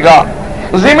چلے گا،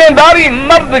 ذمہ داری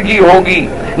مرد کی ہوگی،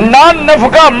 نان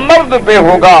نفقہ مرد پہ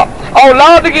ہوگا،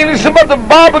 اولاد کی نسبت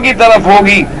باپ کی طرف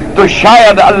ہوگی. تو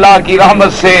شاید اللہ کی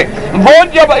رحمت سے وہ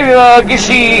جب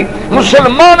کسی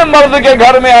مسلمان مرد کے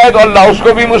گھر میں آئے تو اللہ اس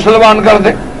کو بھی مسلمان کر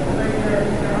دے.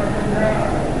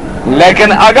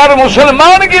 لیکن اگر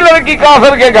مسلمان کی لڑکی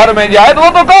کافر کے گھر میں جائے تو وہ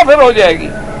تو کافر ہو جائے گی.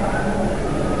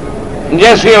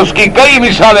 جیسے اس کی کئی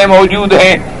مثالیں موجود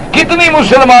ہیں. کتنی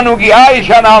مسلمانوں کی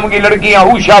عائشہ نام کی لڑکیاں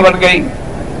اوشا بن گئی،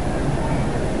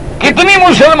 کتنی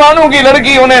مسلمانوں کی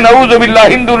لڑکی انہیں نعوذ باللہ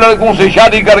ہندو لڑکوں سے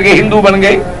شادی کر کے ہندو بن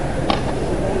گئی.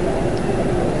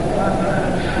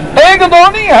 ایک دو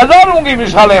نہیں، ہزاروں کی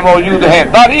مثالیں موجود ہیں،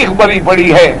 تاریخ بڑی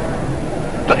پڑی ہے.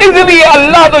 تو اس لیے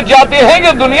اللہ تو چاہتے ہیں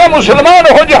کہ دنیا مسلمان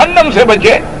ہو، جہنم سے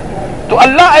بچے. تو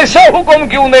اللہ ایسا حکم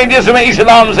کیوں دیں جس میں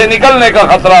اسلام سے نکلنے کا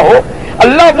خطرہ ہو؟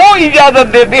 اللہ وہ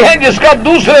اجازت دیتے ہیں جس کا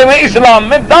دوسرے میں اسلام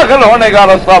میں داخل ہونے کا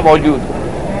راستہ موجود ہو.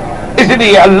 اس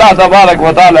لیے اللہ تبارک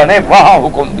و تعالی نے وہاں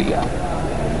حکم دیا.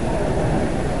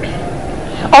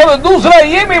 اور دوسرا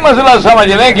یہ بھی مسئلہ سمجھ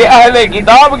لیں کہ اہل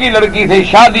کتاب کی لڑکی سے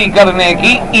شادی کرنے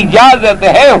کی اجازت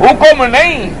ہے، حکم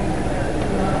نہیں.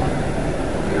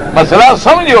 مسئلہ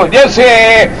سمجھو، جیسے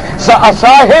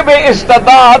صاحب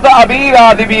استطاعت امیر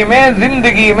آدمی میں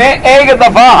زندگی میں ایک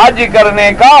دفعہ حج کرنے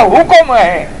کا حکم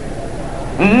ہے،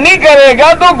 نہیں کرے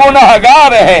گا تو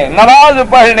گناہگار ہے۔ نماز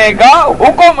پڑھنے کا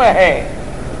حکم ہے،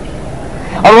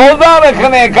 روزہ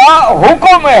رکھنے کا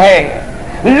حکم ہے،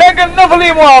 لیکن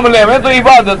نفلی معاملے میں تو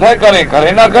عبادت ہے،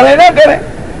 کرے نہ کرے۔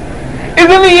 اس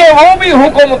لیے وہ بھی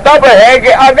حکم تب ہے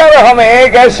کہ اگر ہم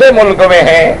ایک ایسے ملک میں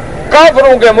ہیں،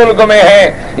 کافروں کے ملک میں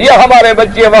ہیں، یا ہمارے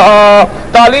بچے وہاں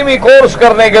تعلیمی کورس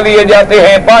کرنے کے لیے جاتے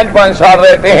ہیں، 5 سال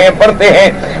رہتے ہیں، پڑھتے ہیں،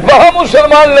 وہاں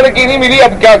مسلمان لڑکی نہیں ملی،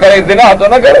 اب کیا کرے؟ زنا تو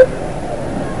نہ کرے۔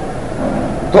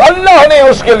 تو اللہ نے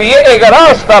اس کے لیے ایک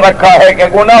راستہ رکھا ہے کہ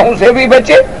گناہوں سے بھی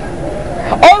بچے،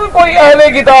 اور کوئی اہل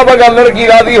کتاب اگر لڑکی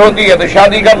راضی ہوتی ہے تو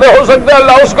شادی کرتے، ہو سکتا ہے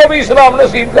اللہ اس کو بھی اسلام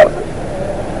نصیب کر دے،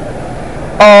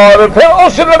 اور پھر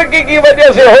اس لڑکی کی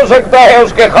وجہ سے ہو سکتا ہے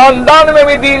اس کے خاندان میں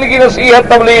بھی دین کی نصیحت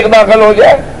تبلیغ داخل ہو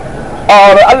جائے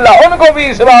اور اللہ ان کو بھی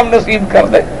اسلام نصیب کر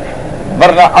دے۔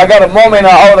 ورنہ اگر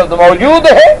مومنہ عورت موجود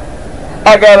ہے،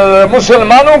 اگر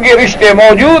مسلمانوں کے رشتے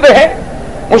موجود ہیں،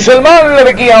 مسلمان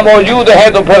لڑکیاں موجود ہیں،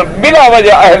 تو پھر بلا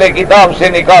وجہ اہل کتاب سے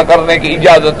نکاح کرنے کی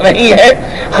اجازت نہیں ہے۔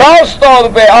 خاص طور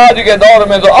پہ آج کے دور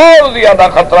میں تو اور زیادہ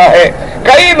خطرہ ہے۔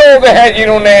 کئی لوگ ہیں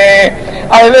جنہوں نے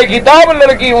اہل کتاب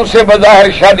لڑکیوں سے بظاہر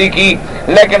شادی کی،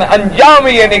 لیکن انجام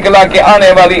یہ نکلا کہ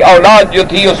آنے والی اولاد جو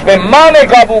تھی اس پہ ماں نے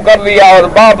قابو کر لیا، اور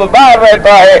باپ باہر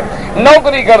رہتا ہے،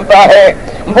 نوکری کرتا ہے،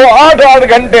 وہ 8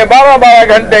 گھنٹے 12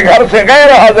 گھنٹے گھر سے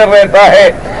غیر حاضر رہتا ہے،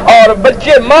 اور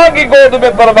بچے ماں کی گود میں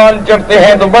پروان چڑھتے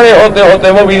ہیں، تو بڑے ہوتے ہوتے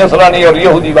وہ بھی نصرانی اور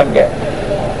یہودی بن گئے۔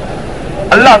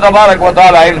 اللہ تبارک و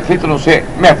تعالی ان فتنوں سے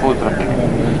محفوظ رکھے۔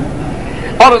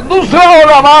 اور دوسرا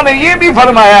علماء نے یہ بھی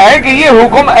فرمایا ہے کہ یہ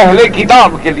حکم اہل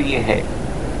کتاب کے لیے ہے،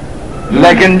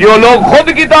 لیکن جو لوگ خود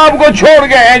کتاب کو چھوڑ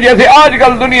گئے ہیں، جیسے آج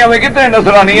کل دنیا میں کتنے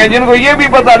نصرانی ہیں جن کو یہ بھی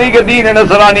پتہ نہیں کہ دین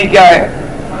نصرانی کیا ہے،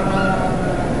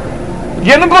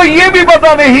 جن کو یہ بھی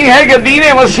پتہ نہیں ہے کہ دین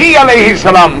مسیح علیہ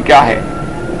السلام کیا ہے۔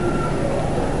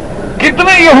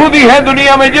 کتنے یہودی ہیں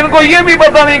دنیا میں جن کو یہ بھی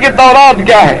پتہ نہیں کہ تورات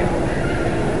کیا ہے،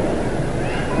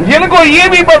 جن کو یہ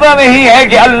بھی پتہ نہیں ہے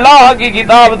کہ اللہ کی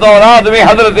کتاب تورات میں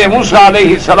حضرت موسیٰ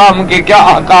علیہ السلام کے کیا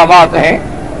احکامات ہیں۔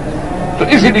 تو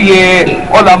اس لیے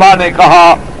علماء نے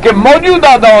کہا کہ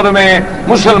موجودہ دور میں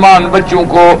مسلمان بچوں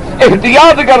کو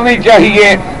احتیاط کرنی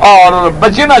چاہیے اور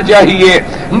بچنا چاہیے،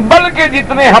 بلکہ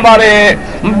جتنے ہمارے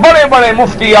بڑے بڑے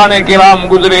مفتیان کرام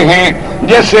گزرے ہیں،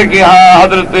 جیسے کہ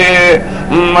حضرت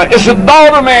اس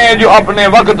دور میں جو اپنے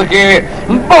وقت کے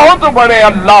بہت بڑے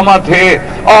علامہ تھے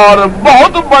اور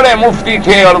بہت بڑے مفتی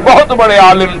تھے اور بہت بڑے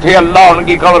عالم تھے، اللہ ان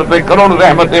کی قبر پہ کروڑ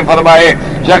رحمتیں فرمائے،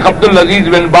 شیخ عبدالعزیز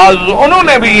بن باز، انہوں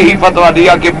نے بھی یہی فتویٰ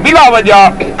دیا کہ بلا وجہ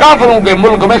کافروں کے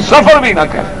ملک میں سفر بھی نہ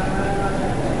کریں۔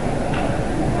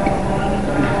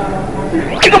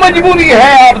 ایک مجبوری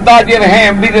ہے، آپ تاجر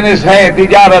ہیں، بزنس ہے،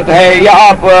 تجارت ہے، یا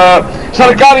آپ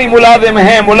سرکاری ملازم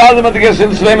ہیں، ملازمت کے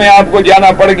سلسلے میں آپ کو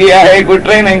جانا پڑ گیا ہے، کوئی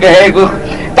ٹریننگ ہے،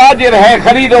 کوئی تاجر ہے،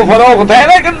 خرید و فروخت ہے،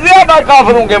 لیکن زیادہ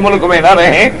کافروں کے ملک میں نہ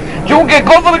رہیں، چونکہ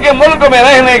کفر کے ملک میں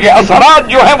رہنے کے اثرات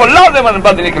جو ہیں وہ لازماً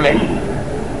بد نکلیں۔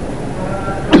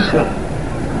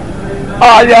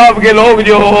 آج آپ کے لوگ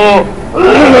جو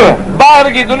باہر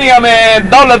کی دنیا میں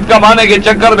دولت کمانے کے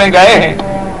چکر میں گئے ہیں،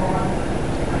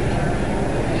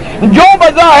 جو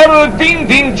بظاہر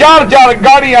 3 4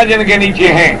 گاڑیاں جن کے نیچے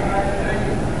ہیں،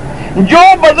 جو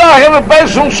بظاہر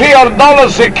پیسوں سے اور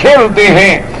دولت سے کھیلتے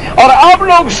ہیں، اور آپ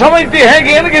لوگ سمجھتے ہیں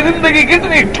کہ ان کی زندگی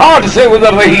کتنی ٹھاٹھ سے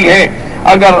گزر رہی ہے،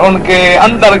 اگر ان کے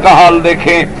اندر کا حال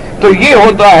دیکھیں تو یہ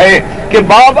ہوتا ہے کہ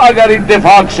باپ اگر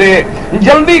اتفاق سے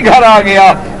جلدی گھر آ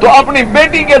گیا تو اپنی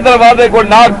بیٹی کے دروازے کو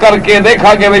ناک کر کے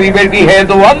دیکھا کہ میری بیٹی ہے،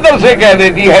 تو وہ اندر سے کہہ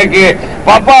دیتی ہے کہ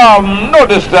پاپا نو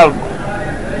disturb,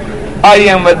 I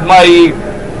am with my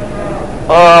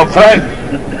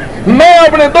friend, میں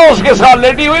اپنے دوست کے ساتھ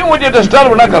لیٹی ہوئی، مجھے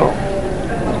ڈسٹرب نہ کرو۔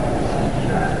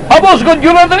 اب اس کو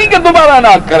ضرورت نہیں کہ دوبارہ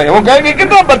ناک کرے، وہ کہے گی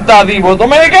کتنا بدتعدیب ہو، تو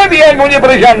میں نے کہہ دیا کہ مجھے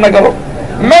پریشان نہ کرو،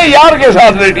 میں یار کے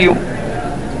ساتھ لیٹی ہوں۔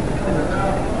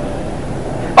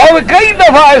 اور کئی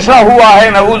دفعہ ایسا ہوا ہے،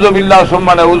 نعوذ باللہ ثم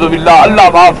نعوذ باللہ، اللہ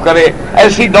معاف کرے،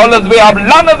 ایسی دولت پہ آپ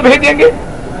لعنت بھیجیں گے،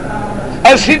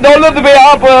 ایسی دولت پہ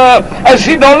آپ،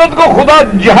 ایسی دولت کو خدا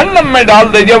جہنم میں ڈال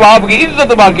دے جب آپ کی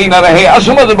عزت باقی نہ رہے،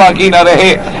 عصمت باقی نہ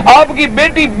رہے، آپ کی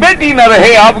بیٹی بیٹی نہ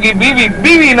رہے، آپ کی بیوی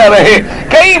بیوی نہ رہے۔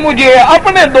 کئی مجھے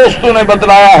اپنے دوستوں نے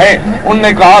بتلایا ہے، انہوں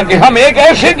نے کہا کہ ہم ایک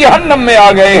ایسے جہنم میں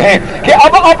آ گئے ہیں کہ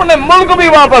اب اپنے ملک بھی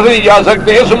واپس نہیں جا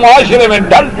سکتے، اس معاشرے میں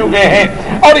ڈل چکے ہیں،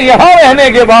 اور یہاں رہنے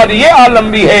کے بعد یہ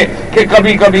عالم بھی ہے کہ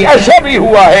کبھی کبھی ایسا بھی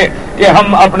ہوا ہے کہ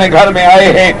ہم اپنے گھر میں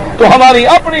آئے ہیں تو ہماری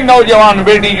اپنی نوجوان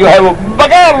بیٹی جو ہے وہ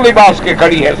بغیر لباس کے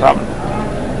کھڑی ہے سامنے،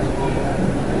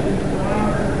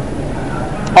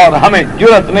 اور ہمیں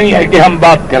جرأت نہیں ہے کہ ہم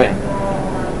بات کریں۔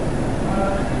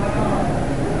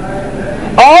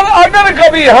 اگر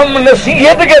کبھی ہم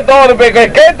نصیحت کے طور پہ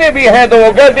کہتے بھی ہیں تو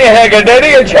وہ کہتے ہیں کہ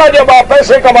ڈیڈی اچھا جب آپ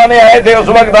پیسے کمانے آئے تھے اس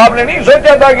وقت آپ نے نہیں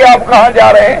سوچا تھا کہ آپ کہاں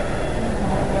جا رہے ہیں؟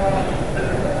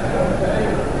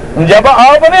 جب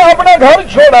آپ نے اپنا گھر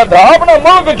چھوڑا تھا، اپنا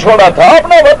ملک چھوڑا تھا،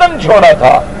 اپنا وطن چھوڑا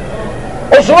تھا،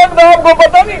 اس وقت آپ کو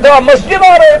پتہ نہیں تھا مسجد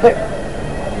آ رہے تھے،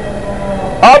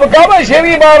 آپ کعبہ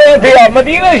شریف آ رہے تھے، آپ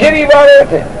مدینہ شریف آ رہے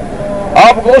تھے،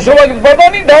 آپ کو اس وقت پتہ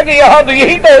نہیں تھا کہ یہاں تو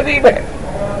یہی تہذیب ہے،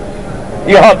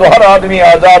 یہاں تو ہر آدمی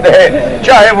آزاد ہے،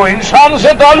 چاہے وہ انسان سے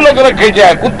تعلق رکھے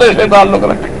چاہے کتے سے تعلق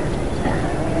رکھے۔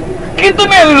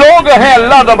 کتنے لوگ ہیں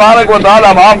اللہ تبارک و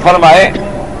تعالیٰ معاف فرمائے،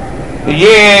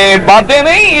 یہ باتیں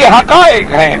نہیں، یہ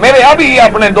حقائق ہیں۔ میرے ابھی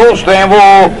اپنے دوست ہیں، وہ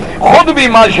خود بھی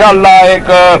ماشاءاللہ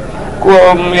ایک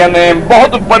یعنی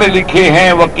بہت پڑھے لکھے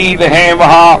ہیں، وکیل ہیں،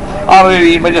 وہاں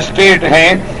آرری مجسٹریٹ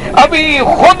ہیں، ابھی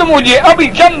خود مجھے ابھی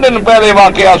چند دن پہلے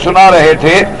واقعہ سنا رہے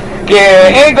تھے کہ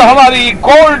ایک ہماری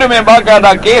کورٹ میں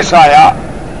باقاعدہ کیس آیا،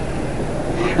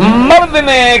 مرد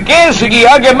نے کیس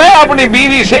کیا کہ میں اپنی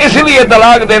بیوی سے اس لیے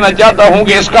طلاق دینا چاہتا ہوں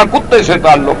کہ اس کا کتے سے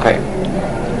تعلق ہے۔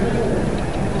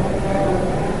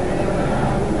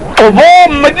 تو وہ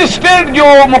مجسٹریٹ جو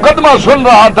مقدمہ سن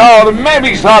رہا تھا اور میں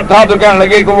بھی ساتھ تھا تو کہنے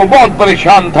لگے کہ وہ بہت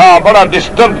پریشان تھا، بڑا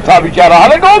ڈسٹرب تھا بیچارہ،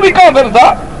 حالانکہ وہ بھی کافر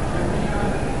تھا،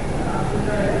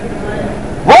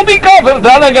 وہ بھی کافر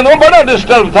تھا، لیکن وہ بڑا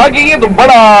ڈسٹرب تھا کہ یہ تو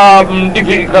بڑا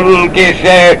ڈیفیکلٹ کیس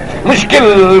ہے،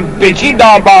 مشکل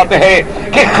پیچیدہ بات ہے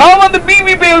کہ خاوند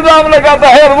بیوی پہ الزام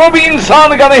لگاتا ہے اور وہ بھی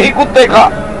انسان کا نہیں کتے کا،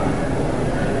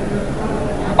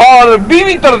 اور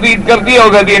بیوی تردید کرتی ہے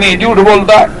اور کہتی ہے نہیں جھوٹ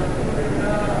بولتا ہے،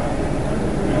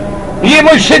 یہ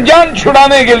مجھ سے جان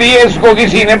چھڑانے کے لیے اس کو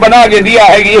کسی نے بنا کے دیا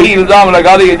ہے کہ یہی الزام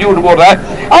لگا دیا، جھوٹ بول رہا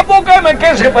ہے۔ اب وہ کہ میں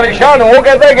کیسے پریشان ہوں، وہ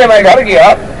کہتا ہے کہ میں گھر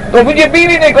گیا تو مجھے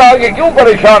بیوی نے کہا کہ کیوں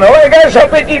پریشان ہو، ایک ایسا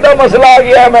پیچیدہ مسئلہ آ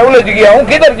گیا ہے، میں الجھ گیا ہوں،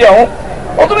 کدھر جاؤں؟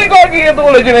 اس نے کہا کہ یہ تو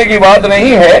الجھنے کی بات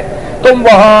نہیں ہے، تم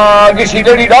وہاں کسی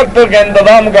لیڈی ڈاکٹر کا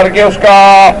انتظام کر کے اس کا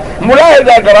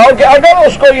ملاحظہ کراؤ کہ اگر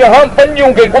اس کو یہاں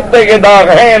پنجوں کے کتے کے داغ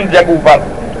ہیں ان جگہوں پر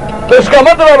تو اس کا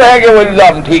مطلب ہے کہ وہ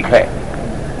الزام ٹھیک ہے،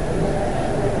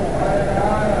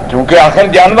 کیونکہ آخر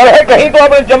جانور ہے، کہیں تو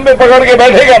اپنے چمبے پکڑ کے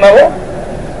بیٹھے گا نا وہ،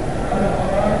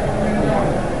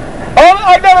 اور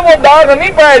اگر وہ داغ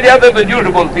نہیں پائے جاتے تو جھوٹ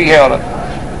بولتی ہے عورت۔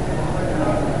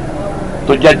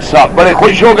 تو جج صاحب بڑے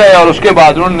خوش ہو گئے اور اس کے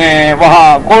بعد انہوں نے وہاں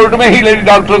کورٹ میں ہی لیڈی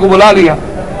ڈاکٹر کو بلا لیا،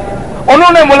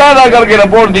 انہوں نے ملاحظہ کر کے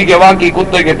رپورٹ دی کہ واقعی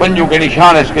کتے کے پنجوں کے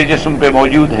نشان اس کے جسم پہ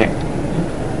موجود ہیں،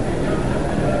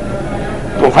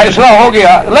 تو فیصلہ ہو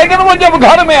گیا۔ لیکن وہ جب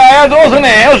گھر میں آیا تو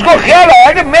اس کو خیال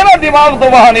آیا کہ میرا دماغ تو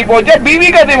وہاں نہیں پہنچا،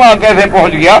 بیوی کا دماغ کیسے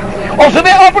پہنچ گیا؟ اس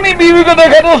نے اپنی بیوی کو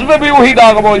دیکھا تو اس میں بھی وہی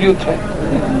داغ موجود تھے۔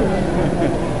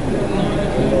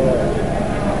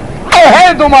 یہ ہے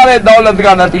تمہارے دولت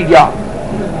کا نتیجہ،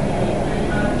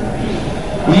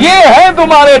 یہ ہے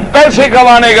تمہارے پیسے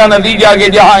کمانے کا نتیجہ کہ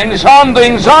جہاں انسان تو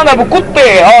انسان، اب کتے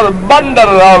اور بندر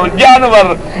اور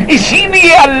جانور، اسی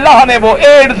لیے اللہ نے وہ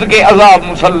ایڈز کے عذاب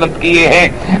مسلط کیے ہیں۔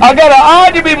 اگر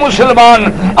آج بھی مسلمان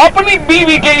اپنی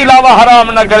بیوی کے علاوہ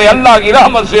حرام نہ کرے، اللہ کی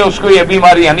رحمت سے اس کو یہ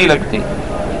بیماریاں نہیں لگتی۔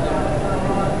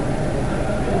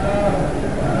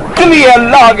 اس لیے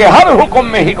اللہ کے ہر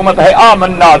حکم میں حکمت ہے،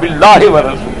 آمنا باللہ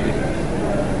ورسولہ،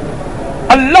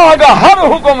 اللہ کا ہر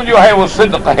حکم جو ہے وہ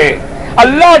صدق ہے،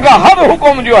 اللہ کا ہر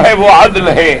حکم جو ہے وہ عدل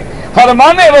ہے،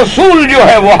 فرمان رسول جو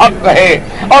ہے وہ حق ہے،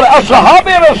 اور اصحاب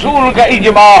رسول کا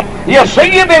اجماع یا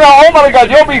سیدنا عمر کا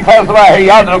جو بھی فیصلہ ہے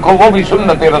یاد رکھو وہ بھی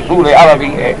سنت رسول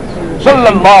عربی ہے صلی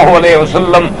اللہ علیہ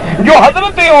وسلم۔ جو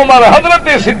حضرت عمر، حضرت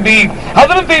صدیق،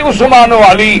 حضرت عثمان و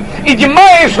علی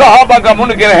اجماع صحابہ کا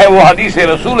منکر ہے، وہ حدیث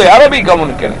رسول عربی کا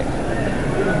منکر ہے۔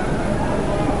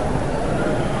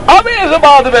 اب اس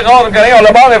بات پہ غور کریں،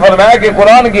 علماء نے فرمایا کہ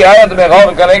قرآن کی آیت میں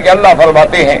غور کریں کہ اللہ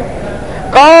فرماتے ہیں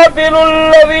قاتل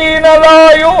الذین لا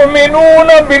یؤمنون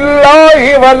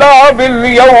باللہ ولا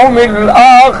بالیوم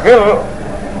الآخر،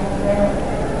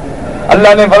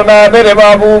 اللہ نے فرمایا میرے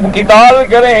محبوب قتال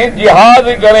کریں، جہاد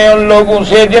کریں ان لوگوں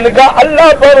سے جن کا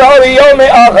اللہ پر اور یوم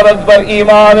آخرت پر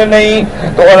ایمان نہیں۔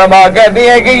 تو علماء کہتے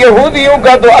ہیں کہ یہودیوں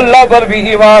کا تو اللہ پر بھی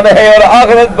ایمان ہے اور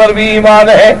آخرت پر بھی ایمان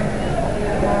ہے،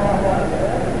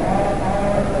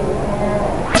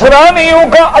 نصرانیوں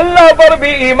کا اللہ پر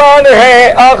بھی ایمان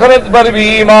ہے، آخرت پر بھی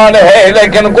ایمان ہے،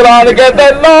 لیکن قرآن کہتا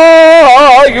ہے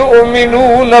لا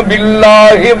یؤمنون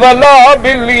باللہ ولا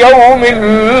بالیوم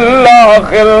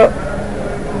الآخر،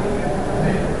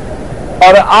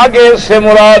 اور آگے سے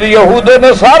مراد یہود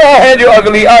نصارہ ہے جو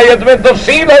اگلی آیت میں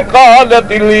تفصیل ہے،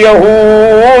 قالت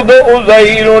الیہود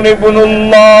عزیر ابن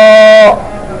اللہ۔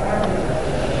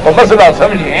 تو مسئلہ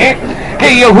سمجھیں کہ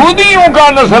یہودیوں کا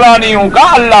نصرانیوں کا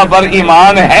اللہ پر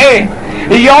ایمان ہے،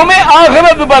 یوم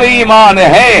آخرت پر ایمان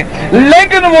ہے،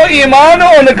 لیکن وہ ایمان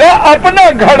ان کا اپنا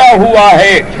گھڑا ہوا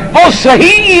ہے، وہ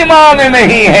صحیح ایمان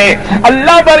نہیں ہے۔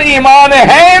 اللہ پر ایمان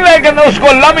ہے لیکن اس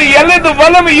کو لم یلد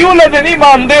ولم یولد نہیں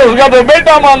مانتے، اس کا تو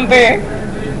بیٹا مانتے ہیں،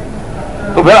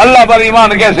 تو پھر اللہ پر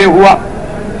ایمان کیسے ہوا؟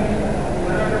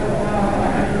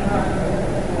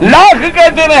 لاکھ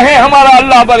کہتے رہے ہمارا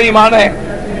اللہ پر ایمان ہے،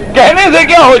 کہنے سے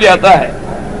کیا ہو جاتا ہے؟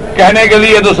 کہنے کے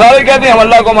لیے تو سارے کہتے ہیں ہم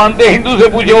اللہ کو مانتے ہیں، ہندو سے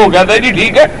پوچھے وہ کہتا ہے جی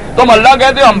ٹھیک ہے، تم اللہ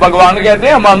کہتے ہو ہم بھگوان کہتے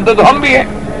ہیں، ہم مانتے تو ہم بھی ہیں۔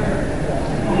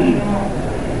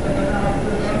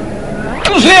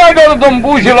 تم سے اگر تم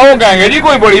پوچھ لو کہیں گے جی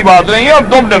کوئی بڑی بات نہیں ہے،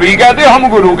 اب تم نبی کہتے ہو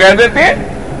ہم گرو کہہ دیتے ہیں،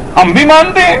 ہم بھی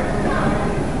مانتے ہیں،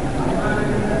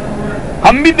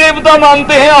 ہم بھی دیوتا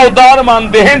مانتے ہیں، اوتار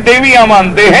مانتے ہیں، دیویاں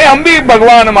مانتے ہیں، ہم بھی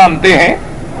بھگوان مانتے ہیں۔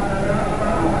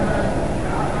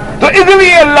 تو اس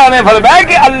لیے اللہ نے فرمایا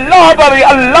کہ اللہ پر،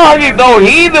 اللہ کی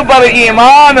توحید پر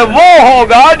ایمان وہ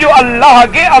ہوگا جو اللہ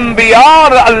کے انبیاء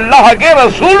اور اللہ کے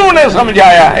رسولوں نے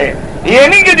سمجھایا ہے، یہ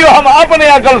نہیں کہ جو ہم اپنے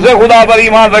عقل سے خدا پر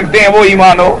ایمان رکھتے ہیں وہ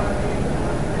ایمان ہو۔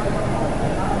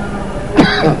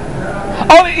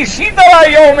 اور اسی طرح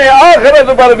یوم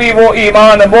آخرت پر بھی وہ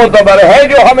ایمان معتبر ہے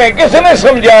جو ہمیں کس نے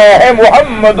سمجھایا ہے؟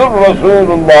 محمد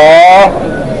الرسول اللہ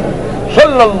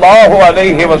صلی اللہ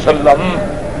علیہ وسلم۔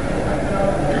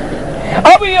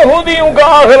 اب یہودیوں کا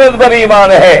آخرت پر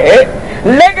ایمان ہے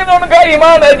لیکن ان کا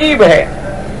ایمان عجیب ہے،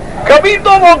 کبھی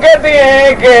تو وہ کہتے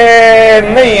ہیں کہ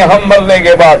نہیں ہم مرنے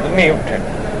کے بعد نہیں اٹھیں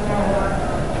گے،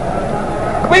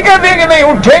 کبھی کہتے ہیں کہ نہیں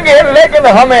اٹھیں گے لیکن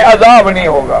ہمیں عذاب نہیں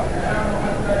ہوگا۔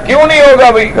 کیوں نہیں ہوگا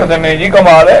بھائی؟ کہتے نہیں جی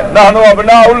کمال ہے، نحنو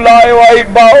ابناء اللہ و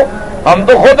احباؤ، ہم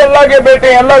تو خود اللہ کے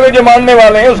بیٹے ہیں، اللہ کے جو ماننے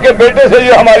والے ہیں اس کے بیٹے سے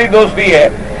جو ہماری دوستی ہے،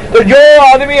 تو جو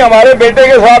آدمی ہمارے بیٹے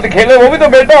کے ساتھ کھیلے وہ بھی تو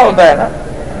بیٹا ہوتا ہے نا،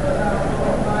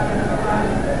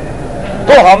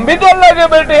 تو ہم بھی تو اللہ کے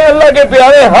بیٹے ہیں، اللہ کے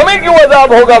پیارے، ہمیں کیوں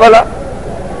عذاب ہوگا بھلا؟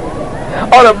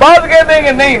 اور بات کہتے ہیں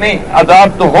کہ نہیں نہیں عذاب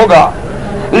تو ہوگا،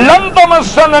 لن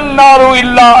تمسن النار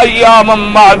الا ایاما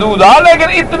معدودہ، لیکن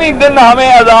اتنی دن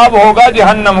ہمیں عذاب ہوگا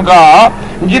جہنم کا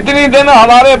جتنی دن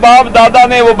ہمارے باپ دادا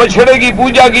نے وہ بچھڑے کی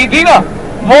پوجا کی تھی نا،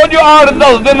 وہ جو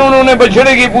 8-10 دن انہوں نے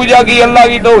بچھڑے کی پوجا کی، اللہ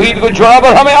کی توحید کو چھوڑا،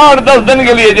 بس ہمیں 8-10 دن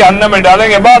کے لیے جہنم میں ڈالیں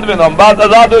گے، بعد میں تو ہم بات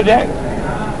آزاد ہو جائیں گے۔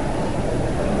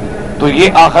 تو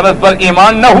یہ آخرت پر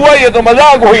ایمان نہ ہوا، یہ تو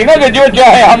مذاق ہوئی نا کہ جو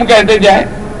چاہے ہم کہتے جائیں۔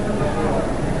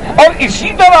 اور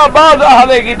اسی طرح بعض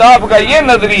اہل کتاب کا یہ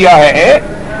نظریہ ہے،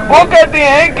 وہ کہتے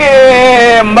ہیں کہ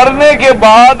مرنے کے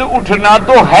بعد اٹھنا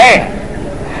تو ہے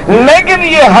لیکن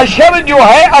یہ حشر جو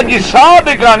ہے اجساد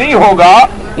کا نہیں ہوگا،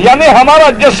 یعنی ہمارا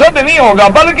جسد نہیں ہوگا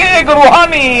بلکہ ایک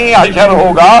روحانی حشر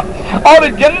ہوگا۔ اور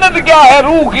جنت کیا ہے؟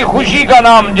 روح کی خوشی کا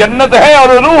نام جنت ہے اور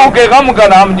روح کے غم کا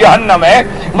نام جہنم ہے،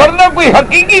 ورنہ کوئی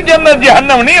حقیقی جنت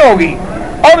جہنم نہیں ہوگی،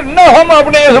 اور نہ ہم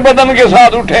اپنے اس بدن کے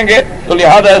ساتھ اٹھیں گے، تو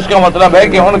لہذا اس کا مطلب ہے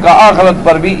کہ ان کا آخرت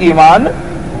پر بھی ایمان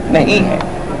نہیں ہے۔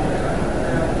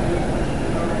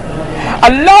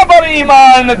 اللہ پر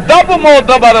ایمان تب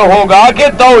معتبر ہوگا کہ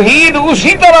توحید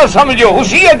اسی طرح سمجھو،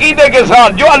 اسی عقیدے کے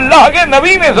ساتھ جو اللہ کے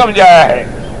نبی نے سمجھایا ہے،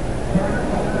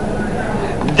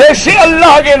 جیسے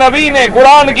اللہ کے نبی نے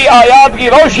قرآن کی آیات کی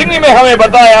روشنی میں ہمیں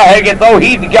بتایا ہے کہ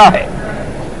توحید کیا ہے،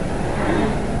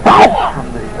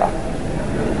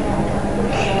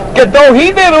 کہ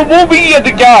توحید ربوبیت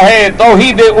کیا ہے،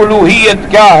 توحید الوہیت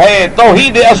کیا ہے،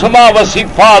 توحید اسماء و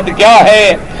صفات کیا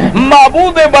ہے،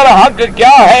 معبود برحق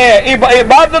کیا ہے،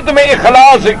 عبادت میں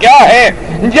اخلاص کیا ہے۔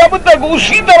 جب تک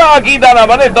اسی طرح عقیدہ نہ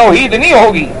بنے توحید نہیں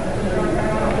ہوگی۔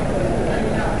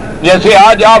 جیسے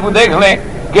آج آپ دیکھ لیں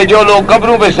کہ جو لوگ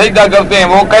قبروں پہ سجدہ کرتے ہیں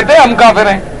وہ کہتے ہیں ہم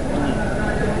کافر ہیں۔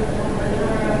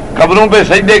 قبروں پہ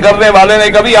سجدے کرنے والے نے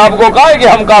کبھی آپ کو کہا ہے کہ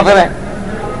ہم کافر ہیں؟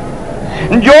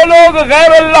 جو لوگ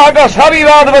غیر اللہ کا ساری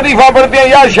رات وظیفہ پڑھتے ہیں،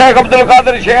 یا شیخ عبد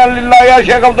القادر شیخ للہ، یا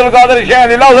شیخ عبد القادر شیخ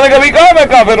للہ، اس نے کبھی کہا میں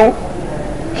کافر ہوں؟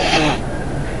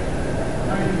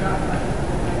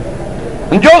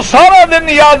 جو سارا دن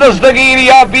یا دستگیر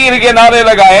یا پیر کے نعرے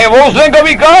لگائے وہ اس نے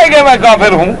کبھی کہا ہے کہ میں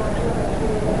کافر ہوں؟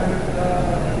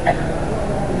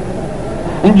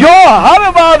 جو ہر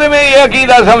بات میں یہ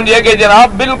عقیدہ سمجھے کہ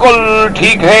جناب بالکل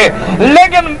ٹھیک ہے،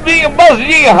 لیکن بس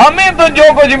جی ہمیں تو جو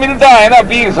کچھ ملتا ہے نا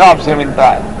پیر صاحب سے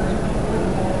ملتا ہے،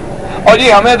 اور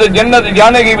جی ہمیں تو جنت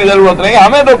جانے کی بھی ضرورت نہیں،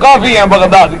 ہمیں تو کافی ہیں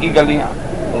بغداد کی گلیاں،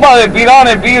 ہمارے پیران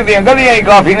نے پیر دیا گلیاں ہی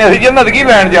کافی نہیں، جنت کی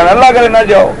رہن جانا، اللہ کرے نہ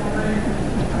جاؤ،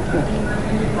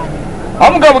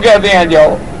 ہم کب کہتے ہیں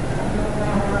جاؤ؟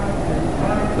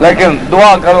 لیکن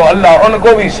دعا کرو اللہ ان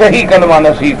کو بھی صحیح کلمہ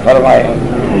نصیب فرمائے،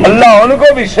 اللہ ان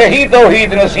کو بھی صحیح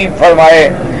توحید نصیب فرمائے،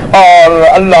 اور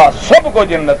اللہ سب کو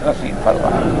جنت نصیب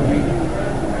فرمائے۔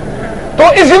 تو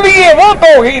اس لیے وہ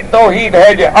توحید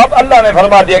ہے جو اب اللہ نے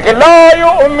فرما دیا کہ لا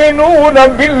یؤمنون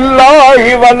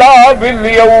باللہ ولا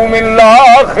بالیوم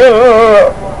الاخر.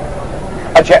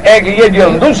 اچھا ایک یہ جو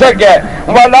دوسرا کیا ہے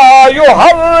ولا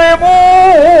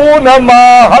یحرمون ما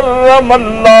حرم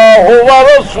اللہ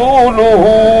ورسولہ.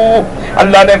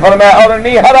 اللہ نے فرمایا اور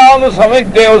نہیں حرام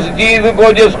سمجھتے اس چیز کو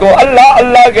جس کو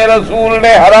اللہ کے رسول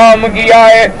نے حرام کیا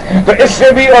ہے. تو اس سے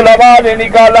بھی علماء نے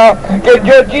نکالا کہ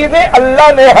جو چیزیں اللہ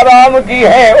نے حرام کی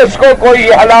ہیں اس کو کوئی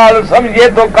حلال سمجھے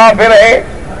تو کافر ہے.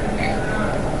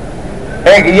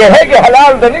 ایک یہ ہے کہ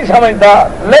حلال تو نہیں سمجھتا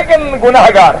لیکن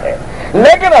گناہگار ہے.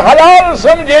 لیکن حلال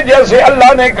سمجھے جیسے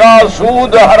اللہ نے کہا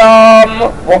سود حرام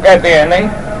وہ کہتے ہیں نہیں.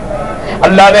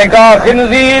 اللہ نے کہا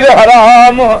خنزیر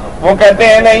حرام وہ کہتے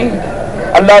ہیں نہیں.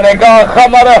 اللہ نے کہا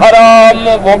خمر حرام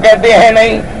وہ کہتے ہیں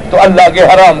نہیں. تو اللہ کے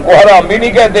حرام کو حرام بھی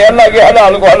نہیں کہتے, اللہ کے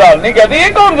حلال کو حلال نہیں کہتے.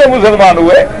 یہ کون سے مسلمان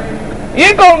ہوئے؟ یہ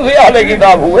کون سے اہل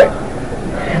کتاب ہوئے؟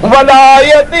 وَلَا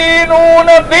يَدِينُونَ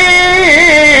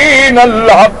دِينَ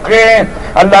الْحَقِّ.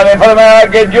 اللہ نے فرمایا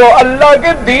کہ جو اللہ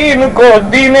کے دین کو,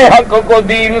 دین حق کو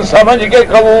دین سمجھ کے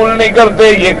قبول نہیں کرتے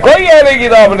یہ کوئی اہل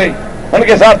کتاب نہیں. ان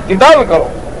کے ساتھ قتال کرو.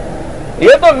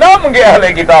 یہ تو نام کے اہل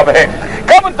کتاب ہے.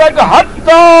 کب تک؟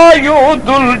 حتی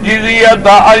یؤتوا الجزیۃ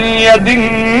عن ید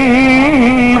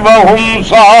وہم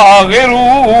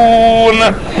صاغرون.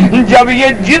 جب یہ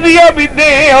جزیہ بھی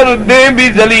دیں اور دیں بھی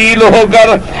ذلیل ہو کر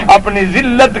اپنی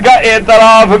ذلت کا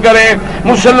اعتراف کریں,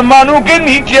 مسلمانوں کے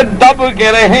نیچے دب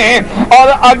کے رہیں, اور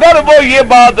اگر وہ یہ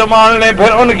بات مان لیں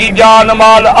پھر ان کی جان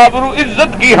مال آبرو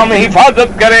عزت کی ہم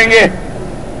حفاظت کریں گے.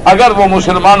 اگر وہ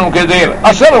مسلمانوں کے زیر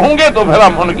اثر ہوں گے تو پھر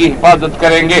ہم ان کی حفاظت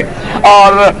کریں گے.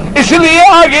 اور اس لیے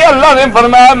آگے اللہ نے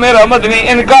فرمایا میرا مدنی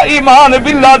ان کا ایمان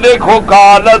باللہ دیکھو.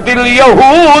 قالت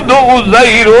الیہود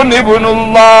عزیر ابن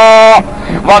اللہ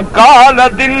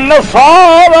وقالت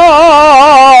النصارى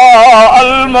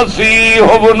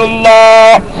المسیح ابن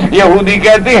اللہ. یہودی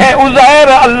کہتے ہیں عزیر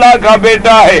اللہ کا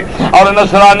بیٹا ہے اور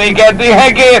نصرانی کہتے ہیں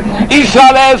کہ عیسیٰ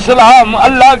علیہ السلام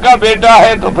اللہ کا بیٹا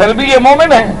ہے. تو پھر بھی یہ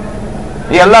مومن ہیں,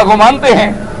 یہ اللہ کو مانتے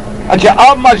ہیں. اچھا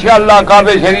آپ ماشاءاللہ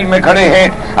کعبہ شریف میں کھڑے ہیں,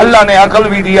 اللہ نے عقل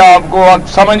بھی دیا آپ کو,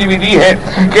 سمجھ بھی دی ہے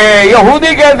کہ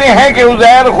یہودی کہتے ہیں کہ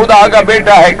عزیر خدا کا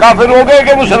بیٹا ہے, کافر ہو گئے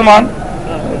کہ مسلمان؟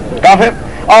 کافر.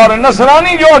 اور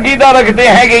نصرانی جو عقیدہ رکھتے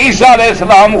ہیں کہ عیسیٰ علیہ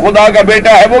السلام خدا کا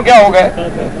بیٹا ہے وہ کیا ہو گئے؟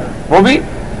 وہ بھی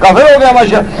کافر ہو گیا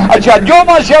ماشاءاللہ. اچھا جو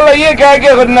ماشاءاللہ یہ کہے کہ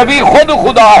نبی خود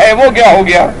خدا ہے وہ کیا ہو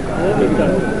گیا؟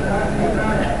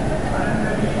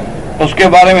 اس کے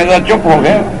بارے میں ذرا چپ ہو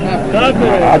گئے.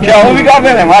 اچھا وہ بھی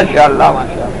کافر ہے ماشاءاللہ.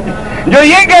 جو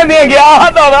یہ کہتے ہیں کہ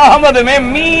احد اور احمد میں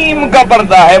میم کا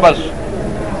پردہ ہے, بس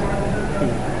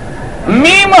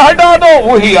میم ہٹا دو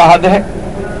وہی احد ہے.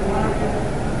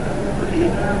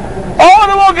 اور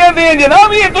وہ کہتے ہیں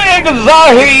جناب یہ تو ایک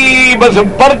ظاہری بس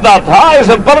پردہ تھا, اس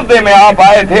پردے میں آپ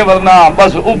آئے تھے ورنہ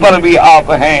بس اوپر بھی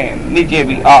آپ ہیں نیچے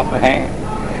بھی آپ ہیں.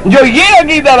 جو یہ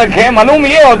عقیدہ رکھے معلوم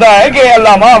یہ ہوتا ہے کہ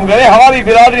اللہ معاف کرے ہماری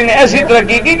برادری نے ایسی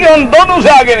ترقی کی کہ ان دونوں سے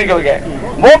آگے نکل گئے.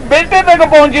 وہ بیٹے تک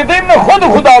پہنچے تھے, انہیں خود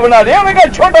خدا بنا دیا. انہوں نے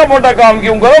کہا چھوٹا موٹا کام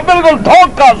کیوں کرو, بالکل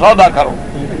تھوک کا سودا کرو.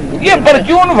 یہ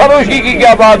پرچون فروشی کی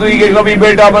کیا بات ہوئی کہ کبھی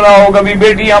بیٹا بناؤ, کبھی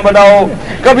بیٹیاں بناؤ,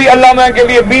 کبھی اللہ میں کے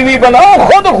لیے بیوی بناؤ,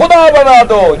 خود خدا بنا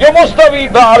دو. جو مستوی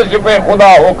تھا عرش پہ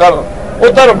خدا ہو کر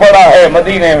اتر پڑا ہے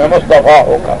مدینے میں مصطفیٰ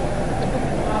ہو کر.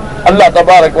 اللہ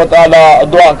تبارک و تعالی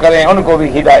دعا کریں ان کو بھی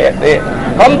ہدایت دے.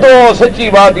 ہم تو سچی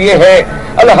بات یہ ہے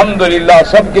الحمدللہ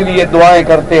سب کے لیے دعائیں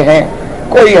کرتے ہیں,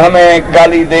 کوئی ہمیں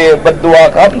گالی دے بد دعا,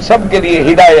 ہم سب کے لیے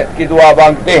ہدایت کی دعا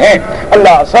مانگتے ہیں.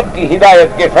 اللہ سب کی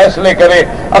ہدایت کے فیصلے کرے,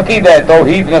 عقیدہ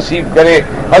توحید نصیب کرے.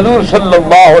 حضور صلی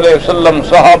اللہ علیہ وسلم,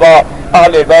 صحابہ,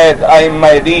 اہل بیت,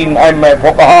 ائمہ دین, ائمہ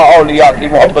فقہاء, اولیاء کی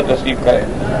محبت نصیب کرے.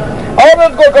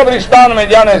 عورت کو قبرستان میں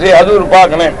جانے سے حضور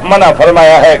پاک نے منع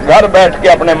فرمایا ہے, گھر بیٹھ کے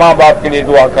اپنے ماں باپ کے لیے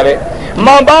دعا کرے.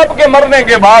 ماں باپ کے مرنے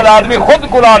کے بعد آدمی خود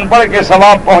قرآن پڑھ کے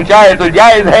ثواب پہنچائے تو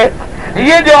جائز ہے.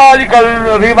 یہ جو آج کل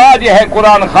رواج ہے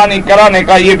قرآن خوانی کرانے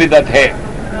کا یہ بدعت ہے.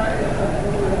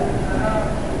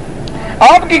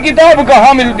 آپ کی کتاب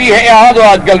کہاں ملتی ہے؟ یہاں تو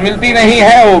آج کل ملتی نہیں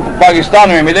ہے, وہ پاکستان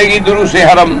میں ملے گی. دروس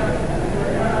حرم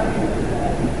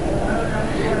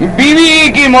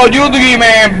بیوی کی موجودگی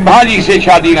میں بھانجی سے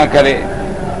شادی نہ کرے.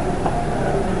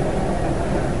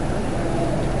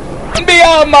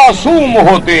 انبیاء معصوم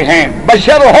ہوتے ہیں,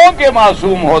 بشر ہو کے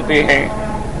معصوم ہوتے ہیں,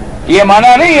 یہ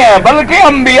معنی نہیں ہے, بلکہ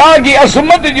انبیاء کی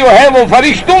عصمت جو ہے وہ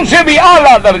فرشتوں سے بھی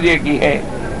اعلیٰ درجے کی ہے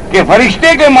کہ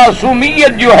فرشتے کے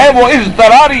معصومیت جو ہے وہ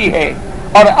اضطراری ہے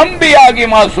اور انبیاء کی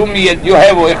معصومیت جو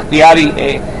ہے وہ اختیاری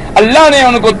ہے. اللہ نے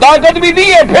ان کو طاقت بھی دی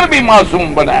ہے پھر بھی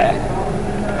معصوم بنایا ہے.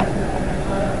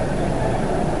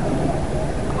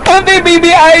 حضرت بی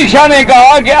بی عائشہ نے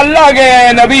کہا کہ اللہ کے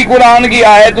نبی قرآن کی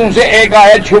آیتوں سے ایک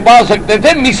آیت چھپا سکتے تھے،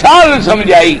 مثال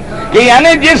سمجھائی کہ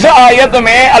یعنی جس آیت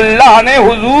میں اللہ نے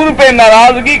حضور پہ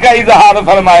ناراضگی کا اظہار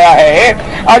فرمایا ہے،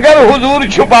 اگر حضور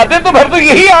چھپاتے تو پھر تو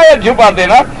یہی آیت چھپاتے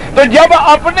نا، تو جب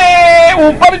اپنے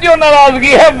اوپر جو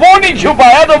ناراضگی ہے وہ نہیں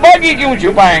چھپایا تو باقی کیوں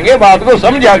چھپائیں گے؟ بات کو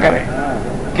سمجھا کریں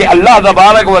کہ اللہ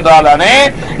تبارک و تعالیٰ نے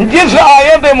جس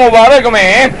آیت مبارک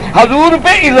میں حضور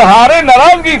پہ اظہار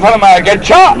ناراضگی فرمایا کہ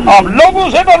اچھا آپ لوگوں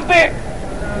سے ڈرتے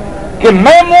کہ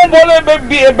میں منہ بولے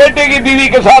بیٹے کی بیوی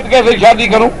کے ساتھ کیسے شادی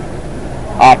کروں؟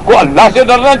 آپ کو اللہ سے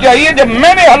ڈرنا چاہیے جب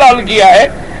میں نے حلال کیا ہے،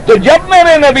 تو جب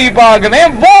میرے نبی پاک نے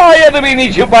وہ آیت بھی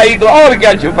نہیں چھپائی تو اور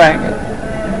کیا چھپائیں گے؟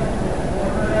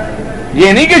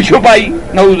 یہ نہیں کہ چھپائی،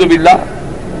 نعوذ باللہ۔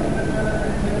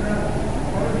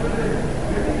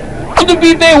 خود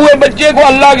پیتے ہوئے بچے کو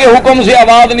اللہ کے حکم سے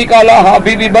آواز نکالا۔ ہاں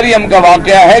بی بی مریم کا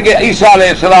واقعہ ہے کہ عیسیٰ علیہ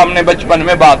السلام نے بچپن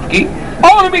میں بات کی،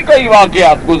 اور بھی کئی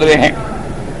واقعات گزرے ہیں۔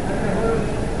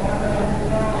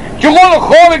 چغل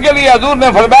خور کے لیے حضور نے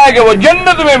فرمایا کہ وہ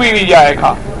جنت میں بھی نہیں جائے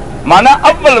گا، مانا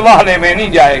اول واہلے میں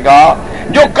نہیں جائے گا۔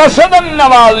 جو قصدن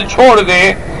نماز چھوڑ دے،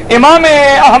 امام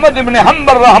احمد ابن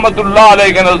حنبل رحمت اللہ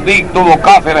علیہ کے نزدیک تو وہ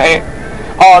کافر ہے،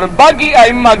 اور باقی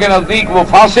ائمہ کے نزدیک وہ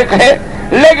فاسق ہے،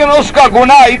 لیکن اس کا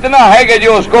گناہ اتنا ہے کہ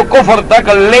جو اس کو کفر تک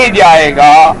لے جائے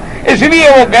گا۔ اس لیے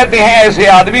وہ کہتے ہیں ایسے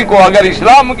آدمی کو اگر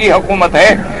اسلام کی حکومت ہے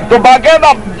تو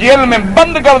باقاعدہ جیل میں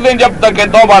بند کر دیں جب تک کہ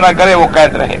توبہ نہ کرے، وہ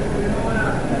قید رہے۔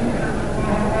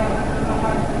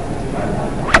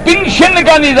 پینشن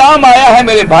کا نظام آیا ہے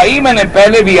میرے بھائی، میں نے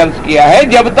پہلے بھی عرض کیا ہے،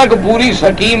 جب تک پوری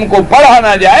سکیم کو پڑھا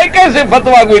نہ جائے کیسے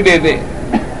فتویٰ کوئی دے دے؟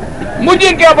 مجھے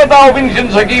کیا بتاؤ پینشن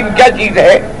سکیم کیا چیز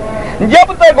ہے؟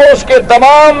 جب تک اس کے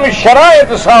تمام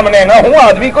شرائط سامنے نہ ہوں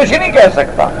آدمی کچھ نہیں کہہ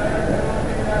سکتا۔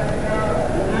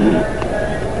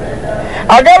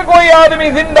 اگر کوئی آدمی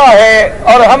زندہ ہے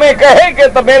اور ہمیں کہے کہ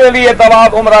تو میرے لیے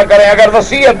طواف عمرہ کریں، اگر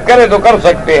وصیت کرے تو کر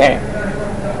سکتے ہیں۔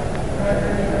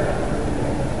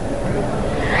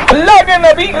 اللہ کے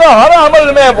نبی کا ہر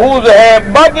عمل محفوظ ہے،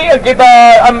 باقی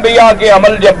کتاب انبیاء کے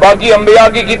عمل، جب باقی انبیاء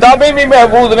کی کتابیں بھی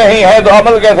محفوظ نہیں ہیں تو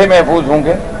عمل کیسے محفوظ ہوں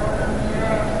گے؟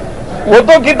 وہ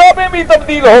تو کتابیں بھی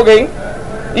تبدیل ہو گئی۔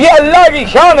 یہ اللہ کی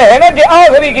شان ہے نا کہ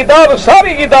آخری کتاب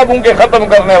ساری کتابوں کے ختم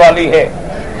کرنے والی ہے،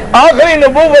 آخری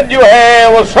نبوت جو ہے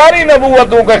وہ ساری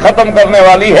نبوتوں کے ختم کرنے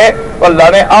والی ہے، تو اللہ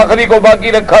نے آخری کو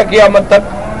باقی رکھا قیامت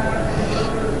تک۔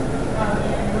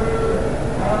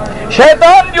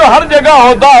 شیطان جو ہر جگہ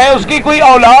ہوتا ہے اس کی کوئی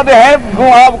اولاد ہے،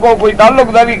 آپ کو کوئی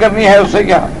تعلق داری کرنی ہے اس سے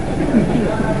کیا؟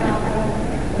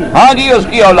 ہاں جی اس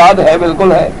کی اولاد ہے،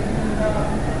 بالکل ہے۔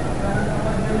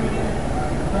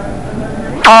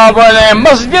 آپ نے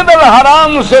مسجد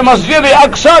الحرام سے مسجد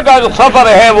اقصی کا جو سفر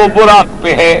ہے وہ براق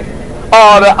پہ ہے،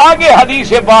 اور آگے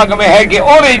حدیث پاک میں ہے کہ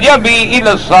اورج بی الی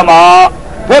السماء،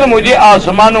 پھر مجھے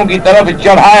آسمانوں کی طرف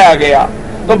چڑھایا گیا۔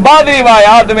 تو بعض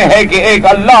روایات میں ہے کہ ایک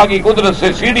اللہ کی قدرت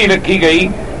سے سیڑھی رکھی گئی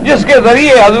جس کے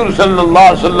ذریعے حضور صلی اللہ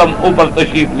علیہ وسلم اوپر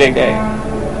تشریف لے گئے۔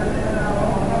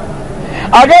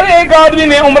 اگر ایک آدمی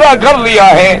نے عمرہ کر لیا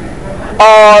ہے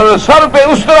اور سر پہ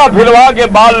اس طرح پھروا کے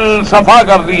بال صفا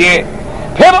کر دیے،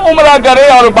 پھر عمرہ کرے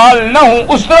اور بال نہ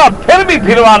ہوں اس طرح پھر بھی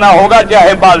پھروانا ہوگا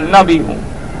چاہے بال نہ بھی ہوں۔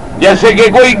 جیسے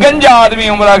کہ کوئی گنجا آدمی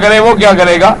عمرہ کرے وہ کیا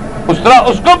کرے گا؟ اس طرح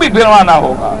اس کو بھی پھروانا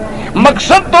ہوگا۔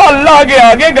 مقصد تو اللہ کے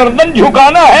آگے گردن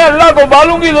جھکانا ہے، اللہ کو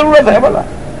بالوں کی ضرورت ہے بھلا؟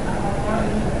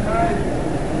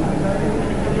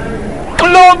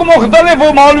 لوگ مختلف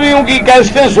مولویوں کی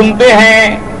کیسٹیں سنتے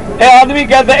ہیں، آدمی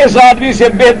کہتا ہے اس آدمی سے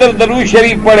بہتر درود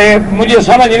شریف پڑھے، مجھے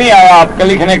سمجھ نہیں آیا آپ کا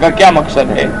لکھنے کا کیا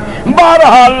مقصد ہے۔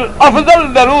 بہرحال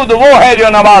افضل درود وہ ہے جو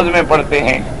نماز میں پڑھتے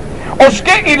ہیں، اس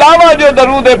کے علاوہ جو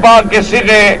درود پاک کے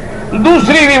صیغے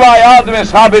دوسری روایات میں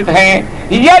ثابت ہیں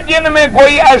یا جن میں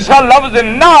کوئی ایسا لفظ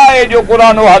نہ آئے جو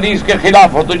قرآن و حدیث کے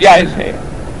خلاف ہو تو جائز ہے۔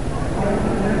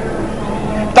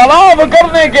 طواف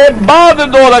کرنے کے بعد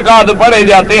 2 رکعت پڑھے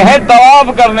جاتے ہیں،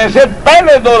 طواف کرنے سے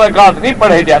پہلے 2 رکعت نہیں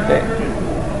پڑھے جاتے۔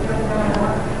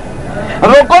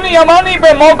 رکن یمانی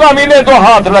پہ موقع ملے تو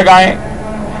ہاتھ لگائیں،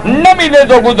 نہ ملے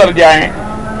تو گزر جائیں۔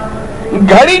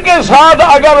 گھڑی کے ساتھ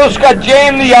اگر اس کا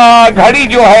چین یا گھڑی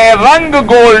جو ہے رنگ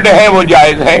گولڈ ہے وہ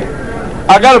جائز ہے،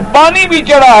 اگر پانی بھی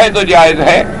چڑھا ہے تو جائز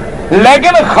ہے،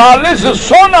 لیکن خالص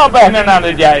سونا پہننا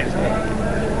ناجائز ہے۔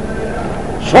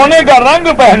 سونے کا رنگ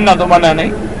پہننا تو منع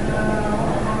نہیں۔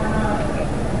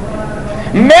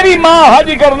 میری ماں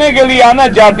حج کرنے کے لیے آنا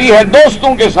چاہتی ہے،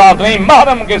 دوستوں کے ساتھ نہیں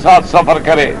محرم کے ساتھ سفر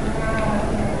کرے۔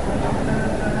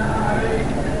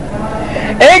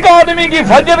 ایک آدمی کی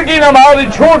فجر کی نماز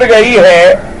چھوٹ گئی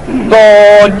ہے تو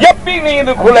جب بھی نیند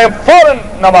کھلے فوراً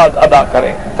نماز ادا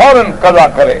کرے، فوراً قضا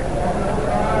کرے۔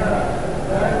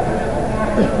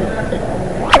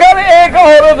 اگر ایک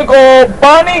عورت کو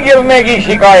پانی گرنے کی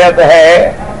شکایت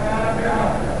ہے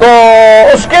تو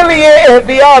اس کے لیے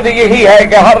احتیاط یہی ہے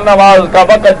کہ ہر نماز کا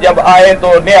وقت جب آئے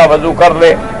تو نیا وضو کر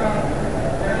لے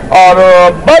اور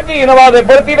باقی نمازیں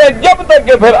پڑھتی رہے جب تک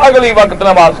کہ پھر اگلی وقت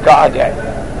نماز کا آ جائے.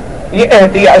 یہ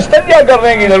احتیاط، استنجا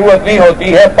کرنے کی ضرورت نہیں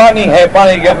ہوتی ہے، پانی ہے،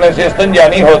 پانی گرنے سے استنجا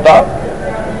نہیں ہوتا.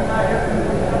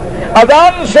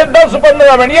 اذان سے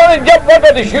 10-15 منٹ یعنی جب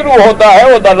وقت شروع ہوتا ہے،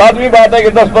 وہ تو لازمی بات ہے کہ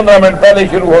 10-15 منٹ پہلے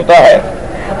شروع ہوتا ہے.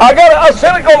 اگر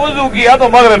عصر کا وضو کیا تو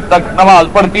مغرب تک نماز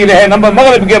پڑھتی رہے،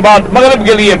 مغرب کے بعد مغرب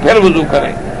کے لیے پھر وضو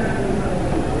کریں.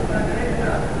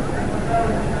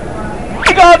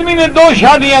 ایک آدمی نے 2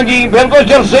 شادیاں کی، پھر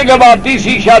کچھ عرصے کے بعد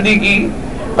تیسری شادی کی.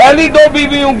 پہلی 2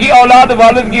 بیویوں کی اولاد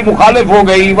والد کی مخالف ہو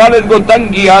گئی، والد کو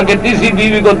تنگ کیا کہ تیسری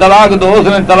بیوی کو طلاق دو، اس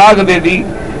نے طلاق دے دی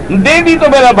تو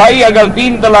میرا بھائی اگر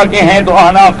 3 طلاقیں ہیں تو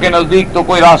احناف کے نزدیک تو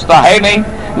کوئی راستہ ہے نہیں،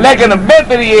 لیکن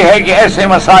بہتر یہ ہے کہ ایسے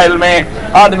مسائل میں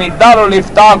آدمی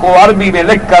دارالفتاء کو عربی میں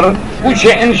لکھ کر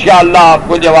پوچھے، انشاءاللہ آپ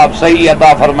کو جواب صحیح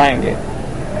عطا فرمائیں گے.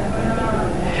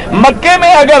 مکے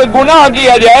میں اگر گناہ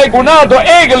کیا جائے، گناہ تو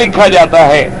ایک لکھا جاتا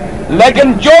ہے،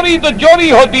 لیکن چوری تو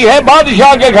چوری ہوتی ہے.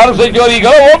 بادشاہ کے گھر سے چوری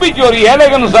کرو وہ بھی چوری ہے،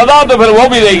 لیکن سزا تو پھر وہ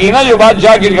بھی دے گی نا جو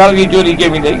بادشاہ کے گھر کی چوری کے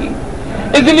بھی دے گی.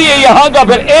 اس لیے یہاں کا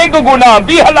پھر ایک گناہ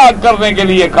بھی ہلاک کرنے کے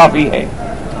لیے کافی ہے.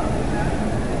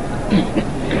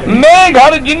 میں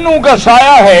گھر جنوں کا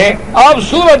سایہ ہے، آپ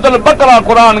سورۃ البقرہ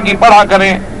قرآن کی پڑھا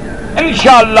کریں،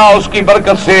 انشاءاللہ اس کی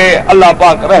برکت سے اللہ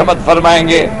پاک رحمت فرمائیں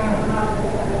گے.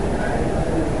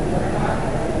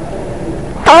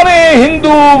 سارے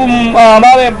ہندو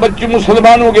ہمارے بچوں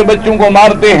مسلمانوں کے بچوں کو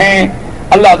مارتے ہیں،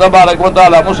 اللہ تبارک و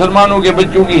تعالی مسلمانوں کے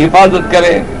بچوں کی حفاظت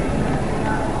کرے.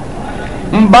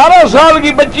 12 سال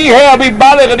کی بچی ہے، ابھی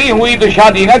بالغ نہیں ہوئی تو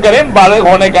شادی نہ کریں، بالغ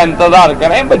ہونے کا انتظار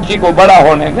کریں، بچی کو بڑا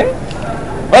ہونے دیں.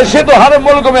 ویسے تو ہر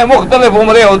ملک میں مختلف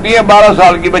عمریں ہوتی ہیں، 12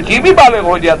 سال کی بچی بھی بالغ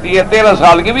ہو جاتی ہے، 13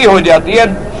 سال کی بھی ہو جاتی ہے،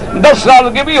 10 سال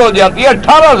کی بھی ہو جاتی ہے،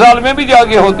 18 سال میں بھی جا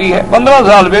کے ہوتی ہے، 15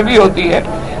 سال میں بھی ہوتی ہے.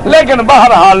 لیکن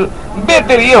بہرحال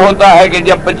بہتر یہ ہوتا ہے کہ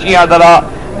جب بچیاں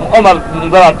عمر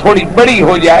تھوڑی بڑی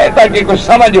ہو جائے تاکہ کچھ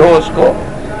سمجھ ہو اس کو،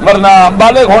 ورنہ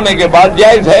بالغ ہونے کے بعد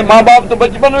جائز ہے. ماں باپ تو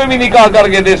بچپن میں بھی نکاح کر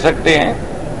کے دے سکتے ہیں.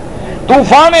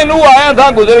 طوفان نوح آیا تھا،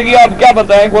 گزر گیا، آپ کیا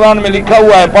بتائیں، قرآن میں لکھا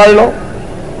ہوا ہے، پڑھ لو.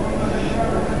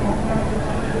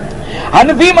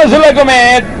 حنفی مسلک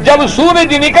میں جب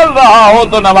سورج نکل رہا ہو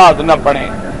تو نماز نہ پڑھیں،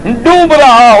 ڈوب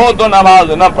رہا ہو تو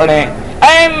نماز نہ پڑھیں،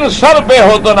 عین سر پہ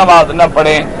ہو تو نماز نہ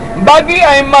پڑھیں. باقی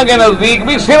ائمہ کے نزدیک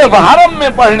بھی صرف حرم میں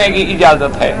پڑھنے کی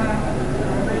اجازت ہے.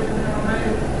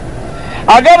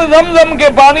 اگر زمزم کے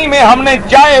پانی میں ہم نے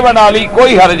چائے بنا لی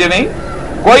کوئی حرج نہیں،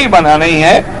 کوئی بنا نہیں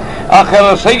ہے.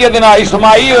 آخر سیدنا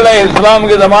اسماعیل علیہ السلام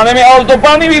کے زمانے میں اور تو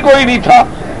پانی بھی کوئی نہیں تھا،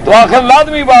 تو آخر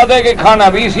لازمی بات ہے کہ کھانا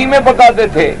بھی اسی میں پکاتے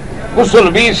تھے، غسل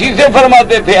بھی اسی سے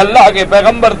فرماتے تھے. اللہ کے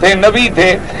پیغمبر تھے، نبی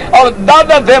تھے، اور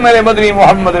دادا تھے میرے مدنی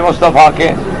محمد مصطفیٰ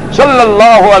کے صلی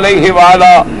اللہ علیہ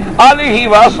وآلہ آلہ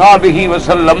وصحبہ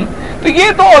وسلم. تو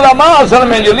یہ تو علماء اصل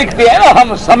میں جو لکھتے ہیں نا،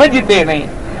 ہم سمجھتے نہیں.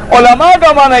 علماء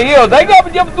کا معنی یہ ہوتا ہے کہ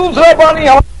اب جب دوسرا پانی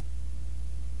ہم